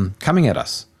coming at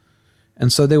us.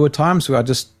 And so there were times where I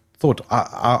just thought,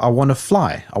 I want to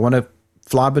fly. I want to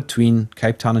fly between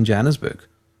Cape Town and Johannesburg.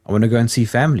 I want to go and see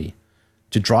family.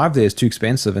 To drive there is too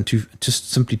expensive and just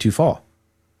simply too far.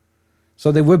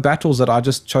 So there were battles that I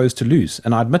just chose to lose,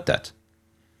 and I admit that.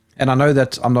 And I know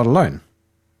that I'm not alone.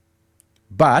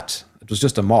 but it was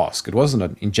just a mask. It wasn't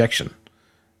an injection.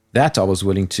 That I was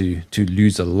willing to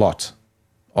lose a lot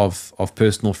of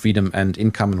personal freedom and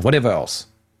income and whatever else.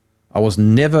 I was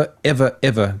never, ever,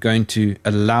 ever going to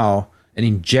allow an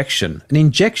injection.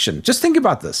 Just think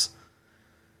about this.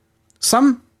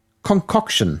 Some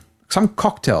concoction, some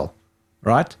cocktail,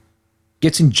 right,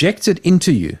 gets injected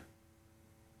into you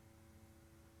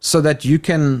so that you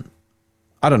can,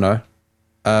 I don't know,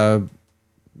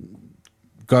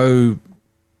 go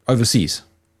overseas.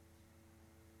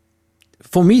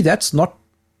 For me, that's not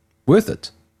worth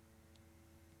it.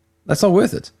 That's not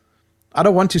worth it. I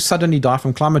don't want to suddenly die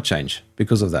from climate change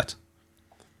because of that.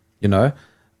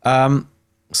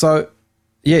 So,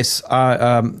 yes,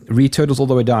 read Turtles All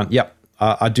the Way Down. Yeah,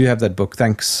 I do have that book.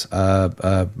 Thanks,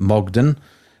 Mogden.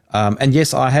 And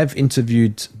yes, I have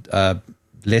interviewed Dawn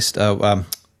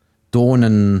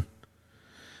and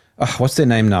what's their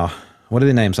name now? What are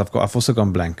their names? I've also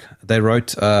gone blank. They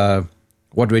wrote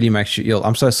What Really Makes You Ill.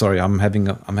 I'm so sorry. I'm having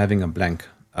a blank.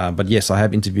 But yes, I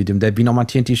have interviewed them. They've been on my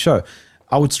TNT show.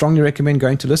 I would strongly recommend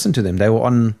going to listen to them. They were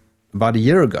on about a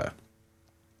year ago,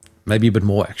 maybe a bit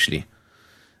more actually.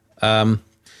 And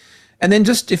then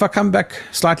just if I come back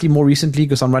slightly more recently,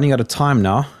 because I'm running out of time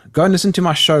now, go and listen to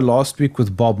my show last week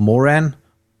with Bob Moran.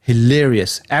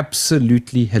 Hilarious,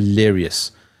 absolutely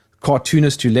hilarious.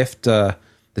 Cartoonist who left the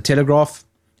Telegraph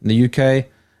in the UK.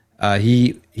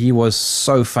 He was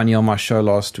so funny on my show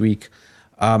last week.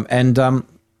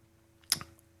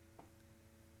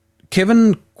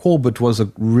 Kevin Corbett was a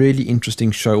really interesting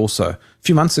show also. A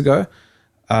few months ago,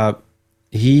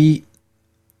 he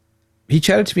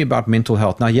chatted to me about mental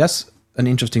health. Now, yes, an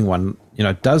interesting one.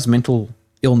 Does mental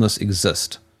illness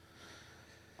exist?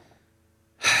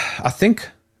 I think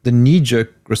the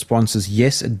knee-jerk response is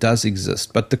yes, it does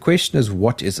exist. But the question is,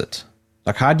 what is it?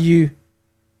 Like, how do you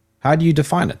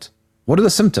define it? What are the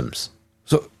symptoms?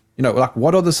 So,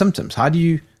 what are the symptoms?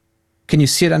 Can you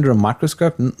see it under a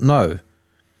microscope? No.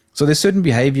 So there's certain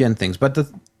behavior and things. But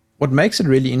what makes it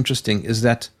really interesting is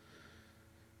that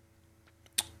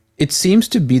it seems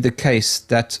to be the case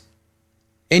that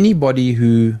anybody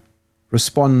who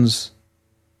responds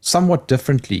somewhat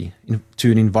differently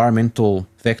to an environmental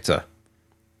vector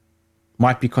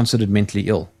might be considered mentally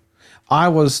ill. I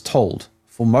was told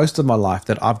for most of my life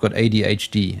that I've got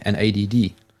ADHD and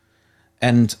ADD.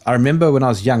 And I remember when I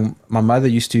was young, my mother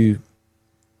used to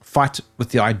fight with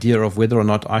the idea of whether or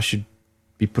not I should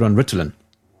be put on Ritalin.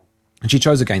 And she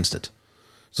chose against it.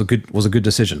 So it was a good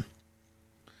decision.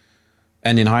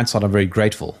 And in hindsight, I'm very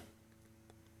grateful.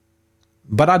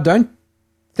 But I don't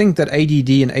think that ADD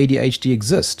and ADHD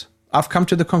exist. I've come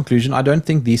to the conclusion I don't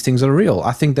think these things are real.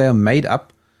 I think they are made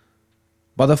up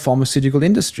by the pharmaceutical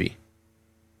industry.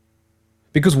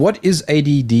 Because what is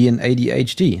ADD and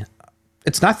ADHD?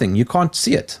 It's nothing. You can't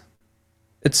see it.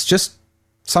 It's just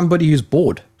somebody who's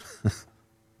bored.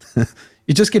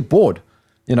 You just get bored,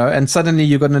 and suddenly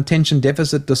you've got an attention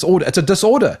deficit disorder. It's a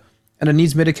disorder and it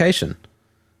needs medication.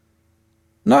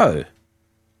 No.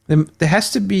 There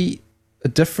has to be a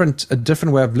different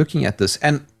way of looking at this.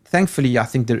 And thankfully, I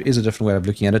think there is a different way of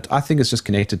looking at it. I think it's just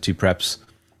connected to perhaps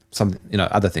some,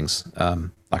 other things,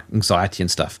 like anxiety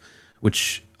and stuff,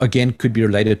 which again could be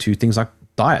related to things like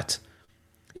diet.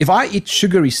 If I eat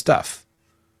sugary stuff,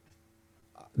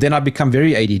 then I become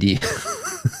very ADD.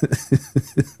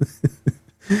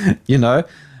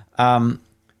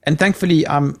 And thankfully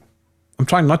I'm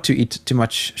trying not to eat too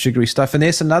much sugary stuff. And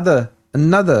there's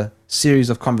another series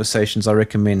of conversations I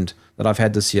recommend that I've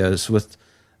had this year is with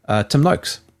Tim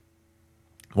Noakes,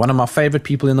 one of my favorite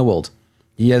people in the world.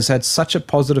 He has had such a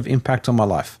positive impact on my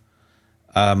life.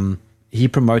 He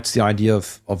promotes the idea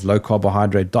of low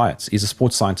carbohydrate diets. He's a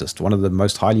sports scientist, one of the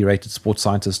most highly rated sports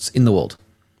scientists in the world.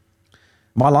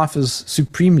 My life is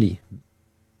supremely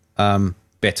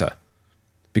better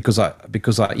because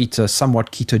I eat a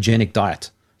somewhat ketogenic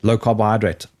diet, low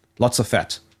carbohydrate, lots of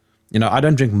fat. I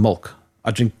don't drink milk.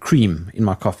 I drink cream in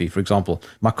my coffee, for example.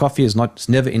 My coffee it's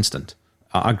never instant.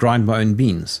 I grind my own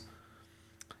beans.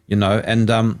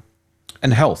 And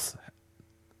health.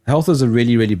 Health is a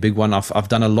really, really big one. I've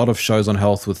done a lot of shows on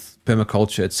health with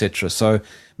permaculture, etc. So,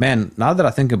 man, now that I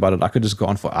think about it, I could just go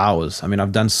on for hours. I mean,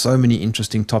 I've done so many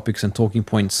interesting topics and talking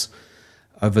points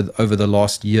over the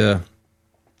last year.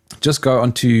 Just go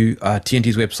onto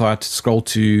TNT's website, scroll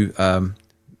to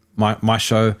my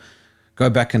show, go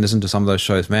back and listen to some of those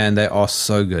shows. Man, they are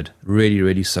so good. Really,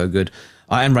 really so good.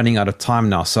 I am running out of time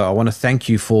now, so I want to thank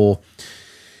you for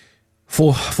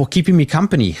keeping me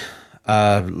company.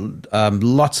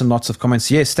 Lots and lots of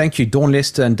comments. Yes, thank you, Dawn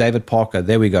Lester and David Parker.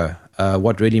 There we go.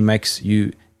 What really makes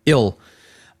you ill?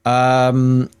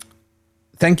 Thank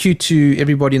thank you to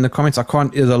everybody in the comments.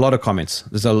 There's a lot of comments.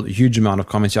 There's a huge amount of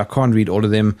comments. I can't read all of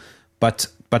them, but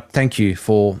thank you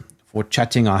for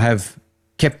chatting. I have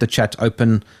kept the chat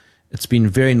open. It's been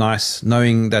very nice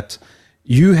knowing that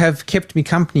you have kept me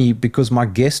company because my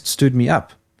guest stood me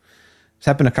up. It's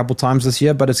happened a couple times this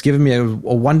year, but it's given me a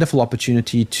wonderful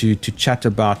opportunity to chat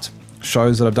about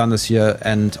shows that I've done this year,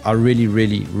 and I really,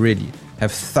 really, really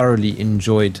have thoroughly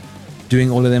enjoyed doing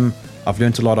all of them. I've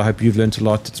learned a lot. I hope you've learned a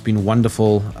lot. It's been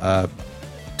wonderful.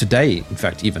 Today, in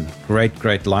fact, even. Great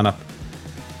lineup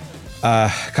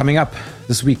coming up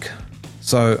this week.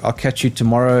 So I'll catch you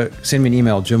tomorrow. Send me an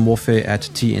email,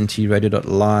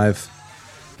 jermwarfare@tntradio.live.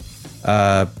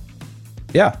 I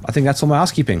think that's all my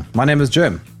housekeeping. My name is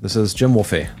Jerm. This is Jerm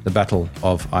Warfare, the Battle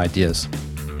of Ideas.